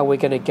how we're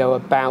going to go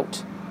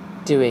about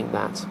doing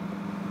that.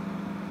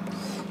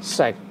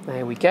 So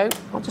there we go.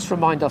 I'll just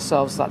remind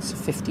ourselves that's a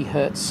 50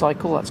 hertz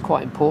cycle. That's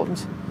quite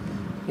important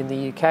in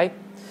the UK.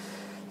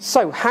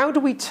 So how do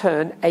we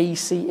turn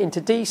AC into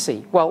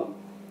DC? Well,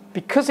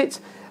 because it's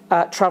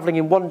travelling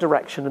in one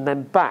direction and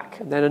then back,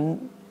 and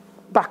then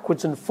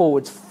backwards and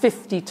forwards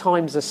 50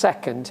 times a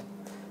second,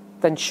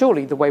 then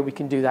surely the way we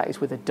can do that is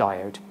with a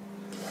diode.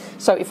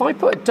 So if I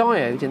put a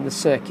diode in the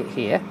circuit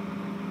here,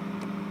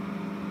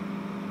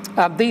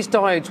 these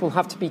diodes will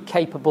have to be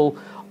capable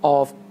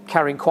of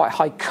carrying quite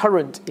high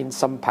current in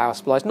some power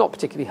supplies, not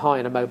particularly high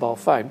in a mobile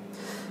phone.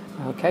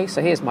 Okay,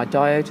 so here's my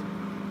diode.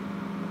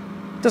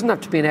 It doesn't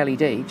have to be an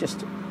LED,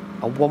 just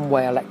a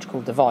one-way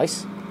electrical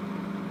device.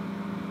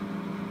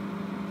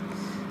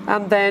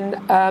 And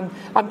then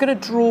I'm going to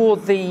draw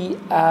the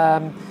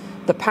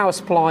power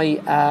supply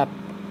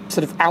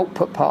sort of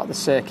output part of the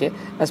circuit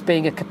as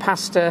being a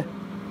capacitor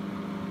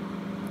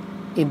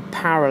in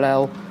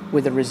parallel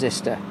with a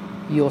resistor.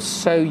 You're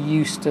so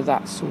used to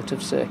that sort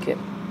of circuit.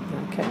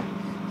 Okay,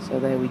 so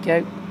there we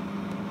go.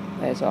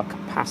 There's our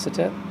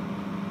capacitor.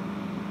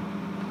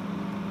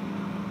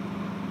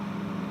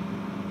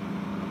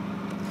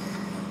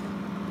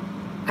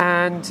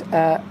 And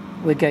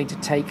we're going to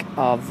take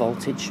our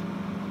voltage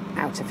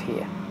out of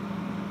here.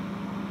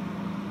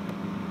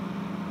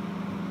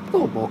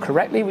 Or more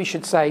correctly, we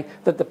should say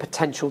that the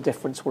potential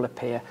difference will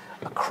appear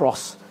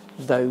across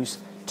those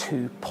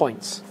 2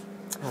 points.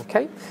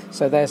 Okay,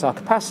 so there's our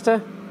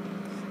capacitor,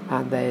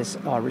 and there's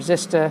our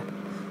resistor,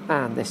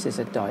 and this is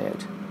a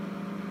diode.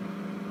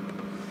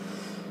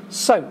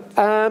 So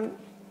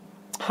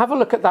have a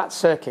look at that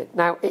circuit.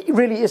 Now, it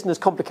really isn't as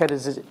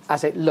complicated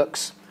as it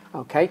looks.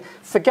 Okay,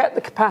 forget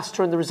the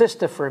capacitor and the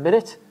resistor for a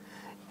minute.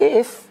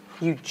 If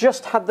you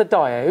just had the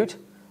diode,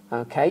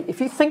 okay, if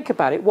you think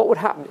about it, what would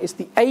happen is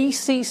the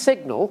AC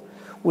signal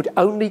would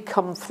only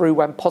come through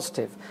when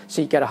positive.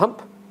 So you get a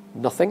hump,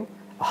 nothing,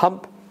 a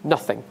hump,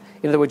 nothing.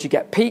 In other words, you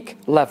get peak,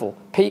 level,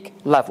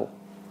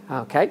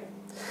 okay?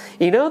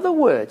 In other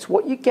words,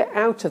 what you get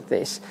out of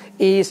this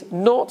is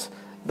not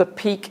the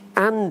peak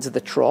and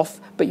the trough,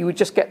 but you would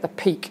just get the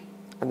peak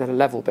and then a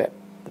level bit,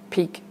 the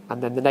peak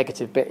and then the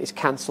negative bit is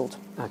cancelled.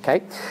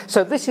 Okay,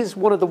 so this is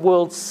one of the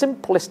world's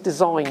simplest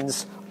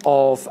designs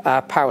of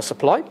power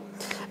supply,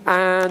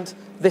 and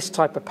this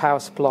type of power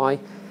supply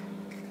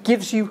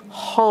gives you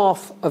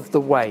half of the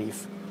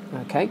wave.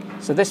 Okay,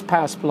 so this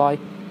power supply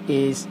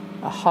is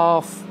a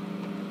half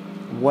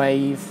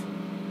wave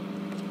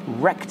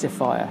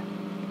rectifier.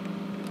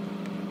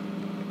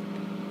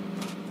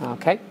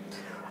 Okay,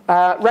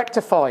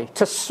 rectify,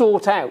 to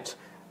sort out.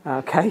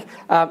 Okay,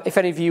 if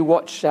any of you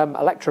watch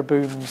Electro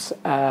Boom's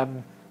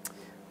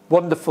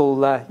wonderful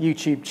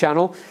YouTube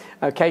channel,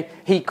 okay,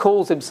 he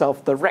calls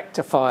himself the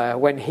rectifier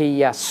when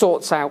he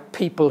sorts out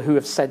people who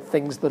have said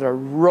things that are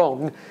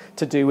wrong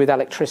to do with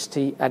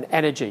electricity and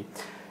energy.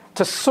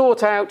 To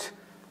sort out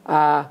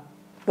the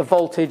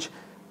voltage,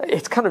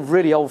 it's kind of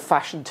really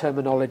old-fashioned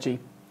terminology,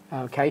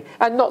 okay,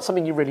 and not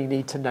something you really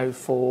need to know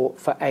for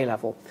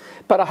A-level.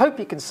 But I hope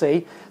you can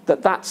see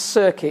that that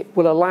circuit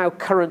will allow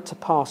current to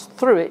pass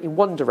through it in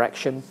one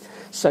direction,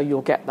 so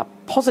you'll get the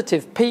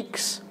positive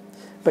peaks,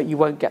 but you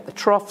won't get the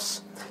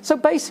troughs. So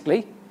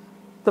basically,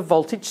 the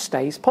voltage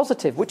stays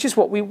positive, which is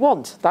what we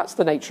want. That's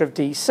the nature of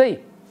DC.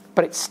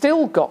 But it's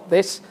still got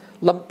this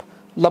lump,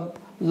 lump,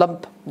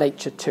 lump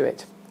nature to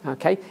it,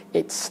 okay?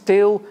 It's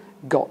still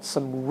got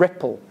some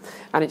ripple,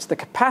 and it's the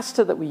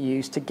capacitor that we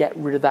use to get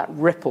rid of that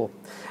ripple.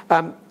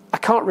 I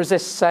can't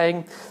resist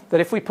saying that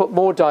if we put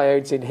more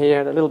diodes in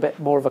here and a little bit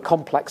more of a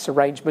complex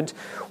arrangement,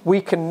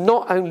 we can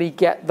not only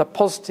get the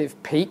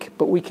positive peak,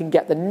 but we can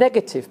get the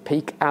negative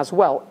peak as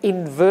well,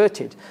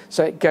 inverted.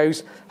 So it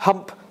goes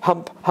hump,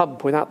 hump,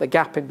 hump without the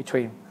gap in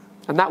between.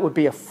 And that would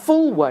be a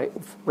full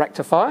wave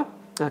rectifier,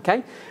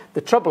 okay?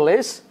 The trouble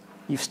is,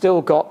 you've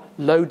still got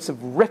loads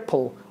of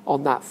ripple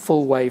on that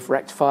full wave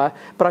rectifier,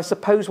 but I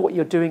suppose what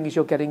you're doing is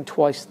you're getting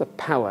twice the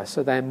power,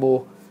 so they're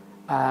more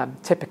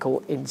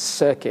typical in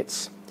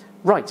circuits.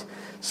 Right,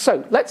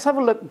 so let's have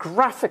a look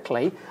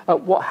graphically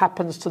at what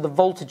happens to the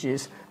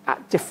voltages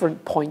at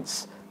different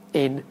points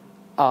in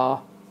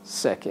our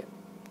circuit.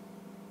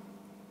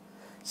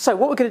 So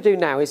what we're going to do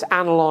now is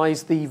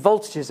analyse the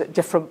voltages at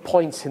different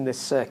points in this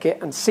circuit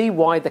and see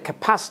why the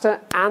capacitor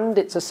and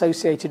its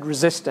associated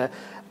resistor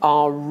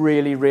are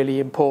really,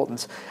 really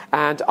important.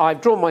 And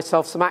I've drawn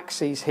myself some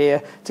axes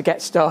here to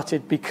get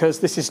started because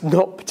this is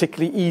not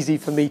particularly easy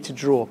for me to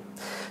draw.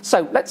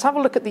 So let's have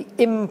a look at the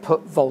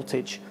input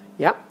voltage.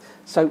 Yeah.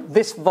 So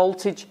this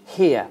voltage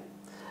here.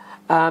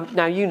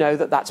 Now you know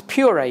that that's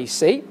pure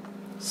AC.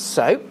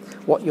 So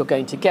what you're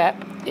going to get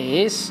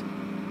is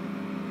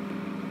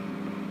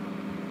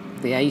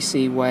the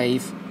AC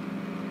wave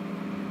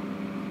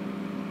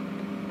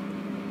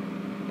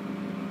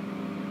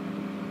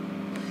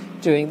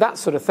doing that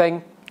sort of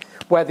thing,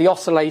 where the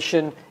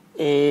oscillation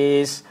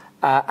is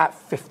at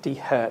 50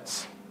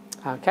 hertz.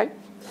 Okay,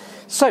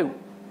 so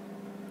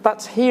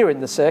that's here in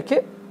the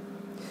circuit.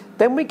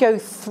 Then we go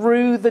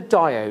through the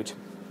diode.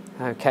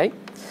 Okay,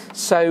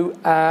 so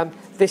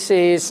this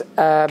is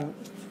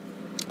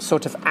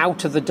sort of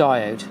out of the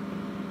diode.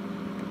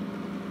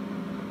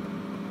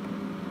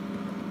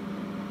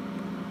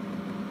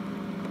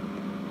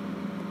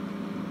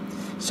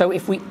 So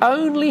if we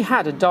only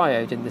had a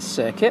diode in this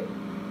circuit,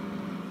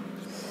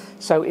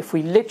 so if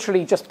we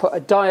literally just put a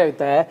diode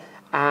there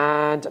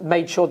and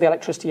made sure the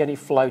electricity only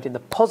flowed in the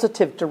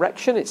positive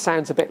direction, it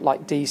sounds a bit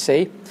like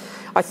DC,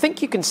 I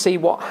think you can see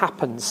what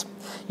happens.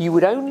 You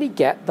would only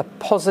get the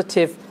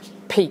positive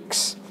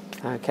peaks.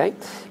 Okay.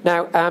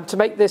 Now, to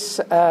make this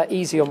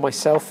easy on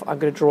myself, I'm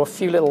going to draw a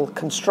few little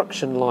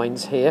construction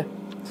lines here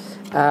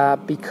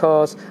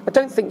because I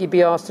don't think you'd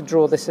be asked to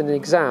draw this in an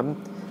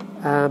exam,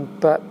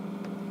 but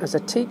as a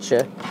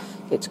teacher,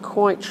 it's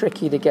quite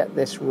tricky to get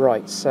this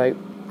right. So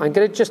I'm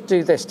going to just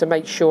do this to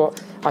make sure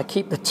I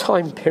keep the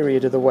time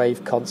period of the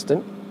wave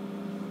constant.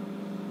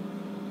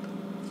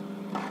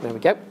 There we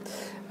go.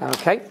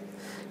 Okay.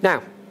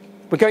 Now,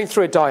 we're going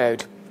through a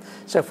diode.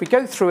 So if we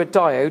go through a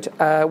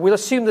diode, we'll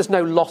assume there's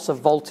no loss of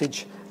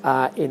voltage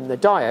in the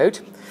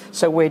diode.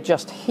 So we're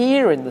just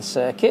here in the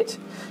circuit.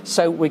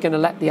 So we're going to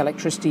let the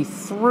electricity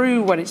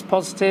through when it's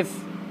positive,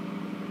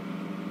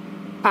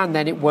 and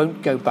then it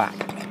won't go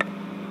back.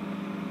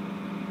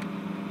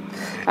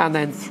 And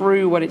then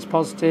through when it's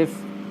positive,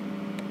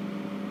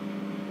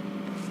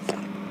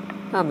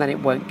 and then it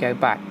won't go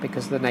back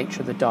because of the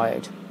nature of the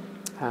diode.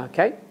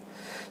 Okay.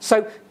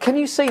 So can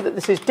you see that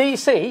this is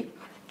DC?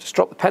 Just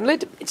drop the pen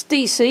lid. It's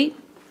DC,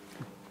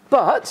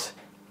 but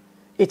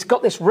it's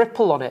got this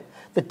ripple on it.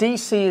 The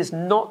DC is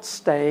not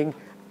staying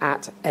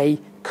at a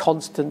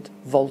constant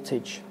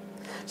voltage.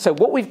 So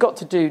what we've got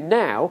to do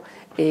now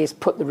is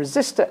put the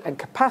resistor and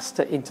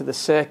capacitor into the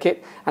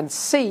circuit and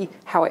see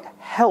how it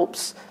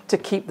helps to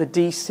keep the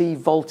DC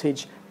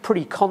voltage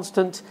pretty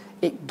constant.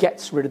 It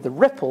gets rid of the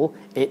ripple.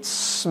 It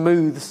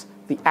smooths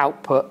the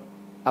output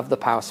of the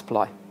power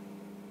supply.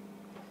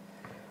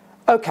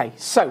 Okay,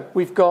 so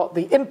we've got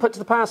the input to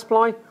the power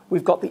supply,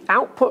 we've got the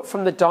output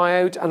from the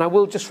diode, and I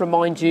will just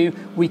remind you,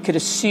 we could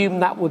assume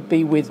that would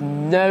be with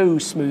no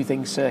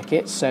smoothing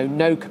circuit, so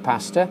no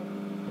capacitor.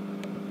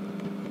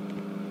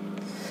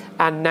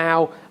 And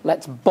now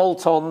let's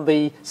bolt on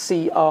the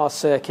CR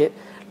circuit.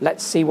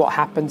 Let's see what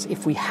happens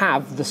if we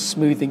have the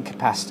smoothing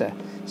capacitor.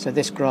 So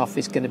this graph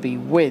is going to be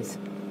with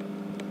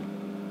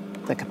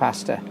the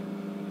capacitor.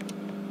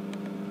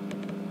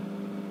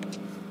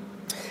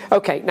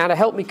 Okay, now to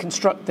help me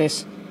construct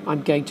this,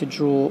 I'm going to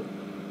draw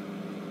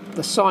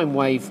the sine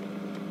wave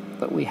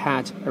that we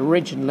had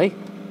originally.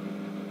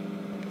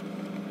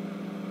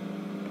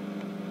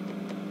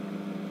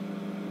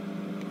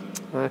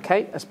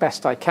 Okay, as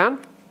best I can.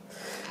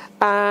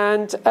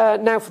 And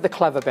now for the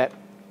clever bit.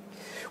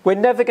 We're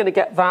never going to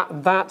get that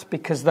and that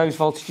because those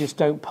voltages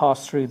don't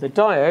pass through the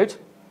diode.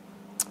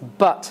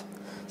 But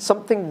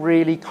something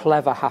really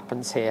clever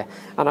happens here.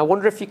 And I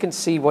wonder if you can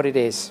see what it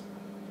is.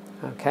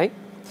 Okay.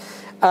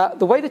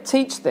 The way to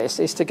teach this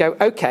is to go,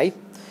 okay,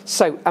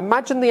 so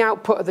imagine the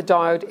output of the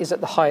diode is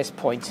at the highest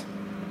point.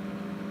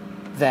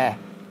 There.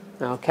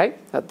 Okay,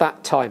 at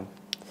that time.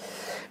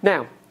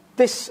 Now,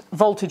 this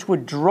voltage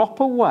would drop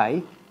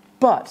away,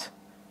 but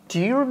do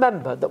you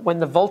remember that when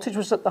the voltage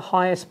was at the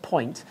highest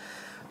point,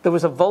 there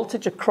was a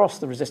voltage across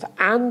the resistor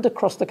and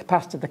across the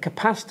capacitor. The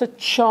capacitor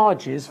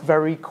charges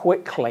very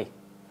quickly.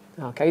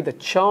 Okay, the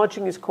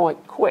charging is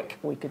quite quick,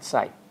 we could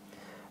say.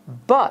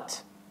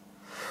 But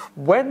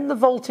when the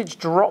voltage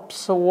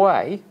drops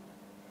away,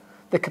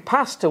 the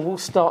capacitor will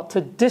start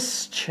to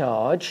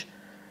discharge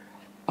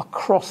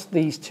across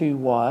these two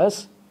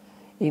wires.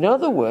 In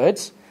other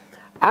words,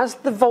 as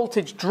the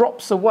voltage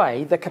drops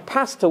away, the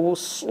capacitor will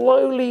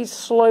slowly,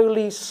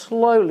 slowly,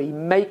 slowly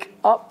make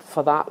up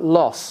for that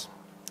loss.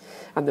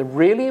 And the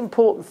really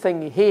important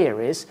thing here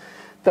is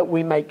that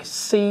we make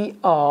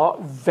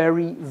CR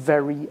very,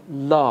 very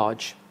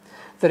large.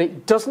 That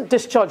it doesn't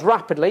discharge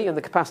rapidly and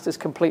the capacitor is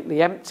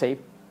completely empty,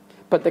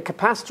 but the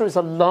capacitor is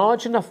a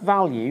large enough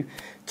value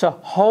to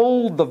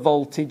hold the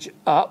voltage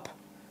up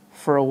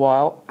for a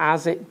while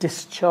as it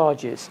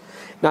discharges.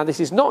 Now, this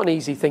is not an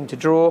easy thing to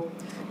draw,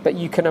 but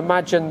you can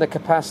imagine the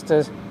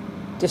capacitor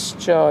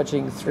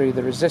discharging through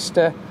the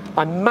resistor.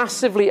 I'm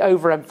massively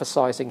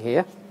overemphasizing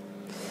here.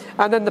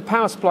 And then the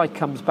power supply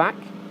comes back.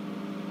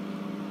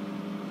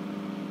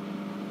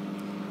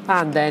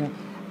 And then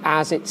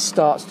as it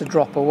starts to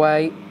drop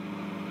away,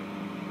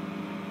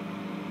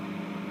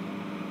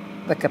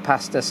 the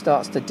capacitor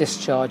starts to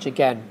discharge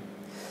again.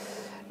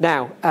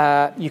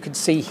 Now, you can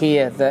see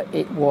here that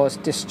it was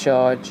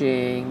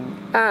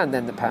discharging, and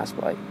then the power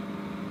supply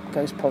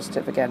goes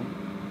positive again.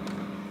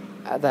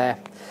 There.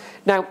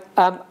 Now,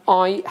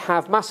 I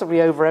have massively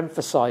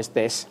overemphasized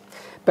this,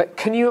 but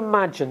can you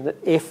imagine that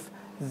if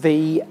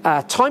the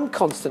time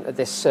constant of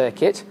this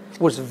circuit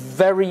was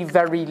very,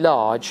 very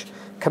large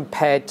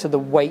compared to the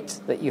weight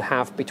that you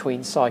have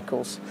between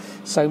cycles?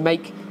 So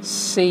make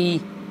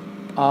CR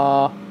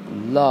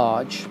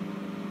large.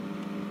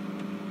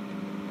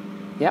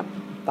 Yep,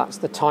 that's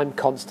the time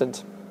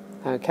constant.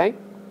 Okay.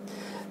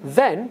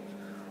 Then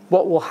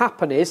what will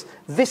happen is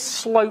this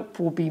slope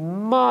will be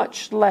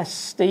much less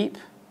steep.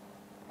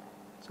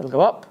 So it'll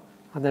go up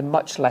and then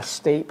much less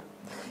steep.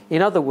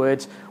 In other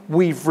words,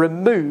 we've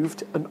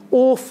removed an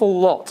awful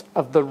lot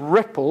of the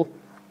ripple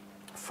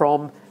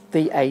from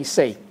the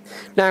AC.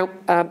 Now,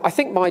 I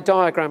think my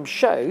diagram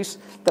shows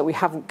that we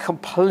haven't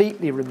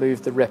completely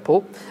removed the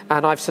ripple,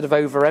 and I've sort of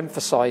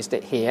overemphasized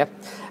it here.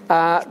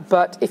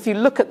 But if you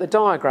look at the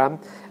diagram,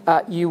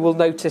 you will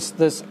notice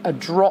there's a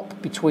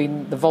drop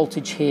between the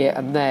voltage here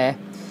and there,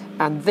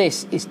 and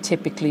this is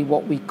typically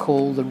what we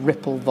call the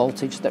ripple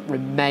voltage that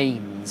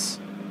remains.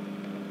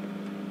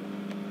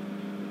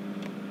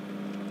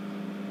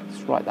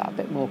 Let's write that a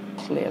bit more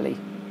clearly.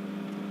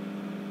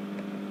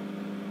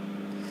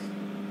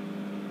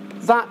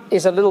 That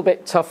is a little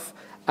bit tough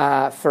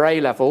for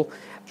A-level,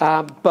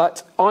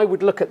 but I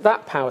would look at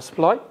that power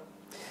supply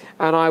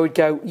and I would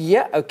go,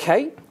 yeah,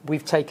 okay,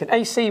 we've taken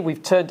AC,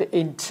 we've turned it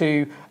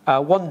into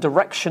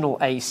one-directional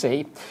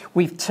AC,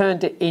 we've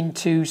turned it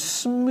into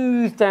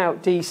smoothed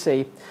out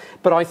DC,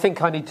 but I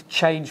think I need to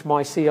change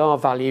my CR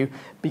value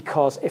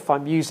because if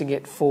I'm using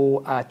it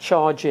for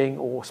charging,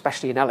 or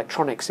especially in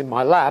electronics in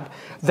my lab,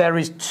 there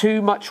is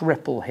too much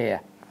ripple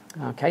here.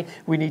 Okay,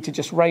 we need to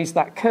just raise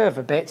that curve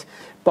a bit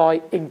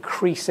by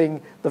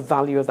increasing the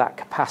value of that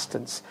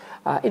capacitance.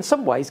 In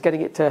some ways,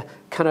 getting it to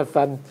kind of,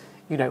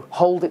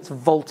 hold its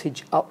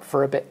voltage up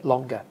for a bit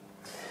longer.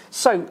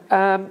 So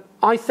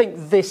I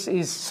think this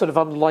is sort of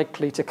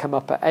unlikely to come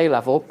up at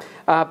A-level,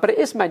 but it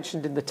is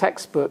mentioned in the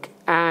textbook,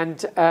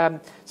 and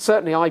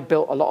certainly I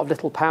built a lot of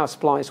little power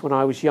supplies when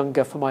I was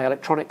younger for my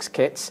electronics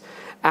kits,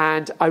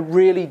 and I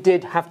really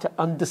did have to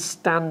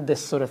understand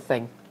this sort of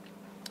thing.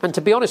 And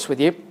to be honest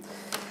with you,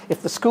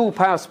 if the school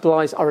power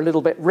supplies are a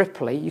little bit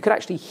ripply, you could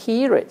actually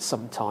hear it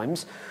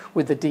sometimes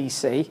with the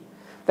DC,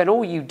 then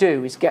all you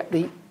do is get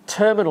the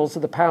terminals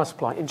of the power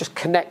supply and just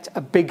connect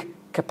a big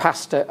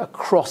capacitor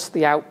across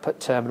the output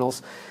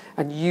terminals,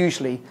 and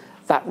usually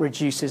that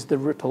reduces the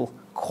ripple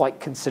quite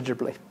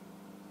considerably.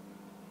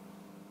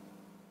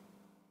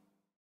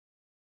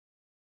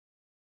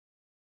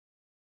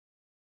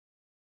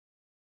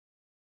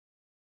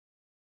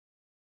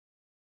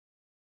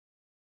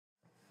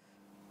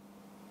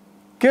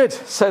 Good,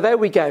 so there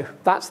we go.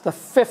 That's the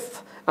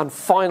 5th and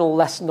final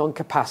lesson on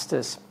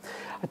capacitors.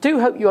 I do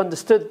hope you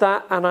understood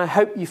that, and I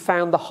hope you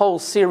found the whole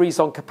series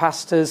on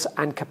capacitors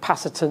and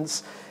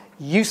capacitance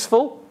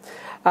useful.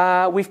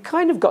 We've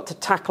kind of got to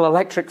tackle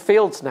electric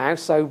fields now,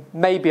 so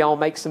maybe I'll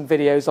make some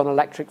videos on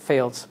electric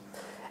fields.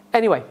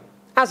 Anyway,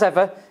 as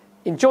ever,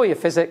 enjoy your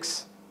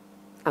physics,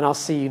 and I'll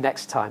see you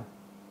next time.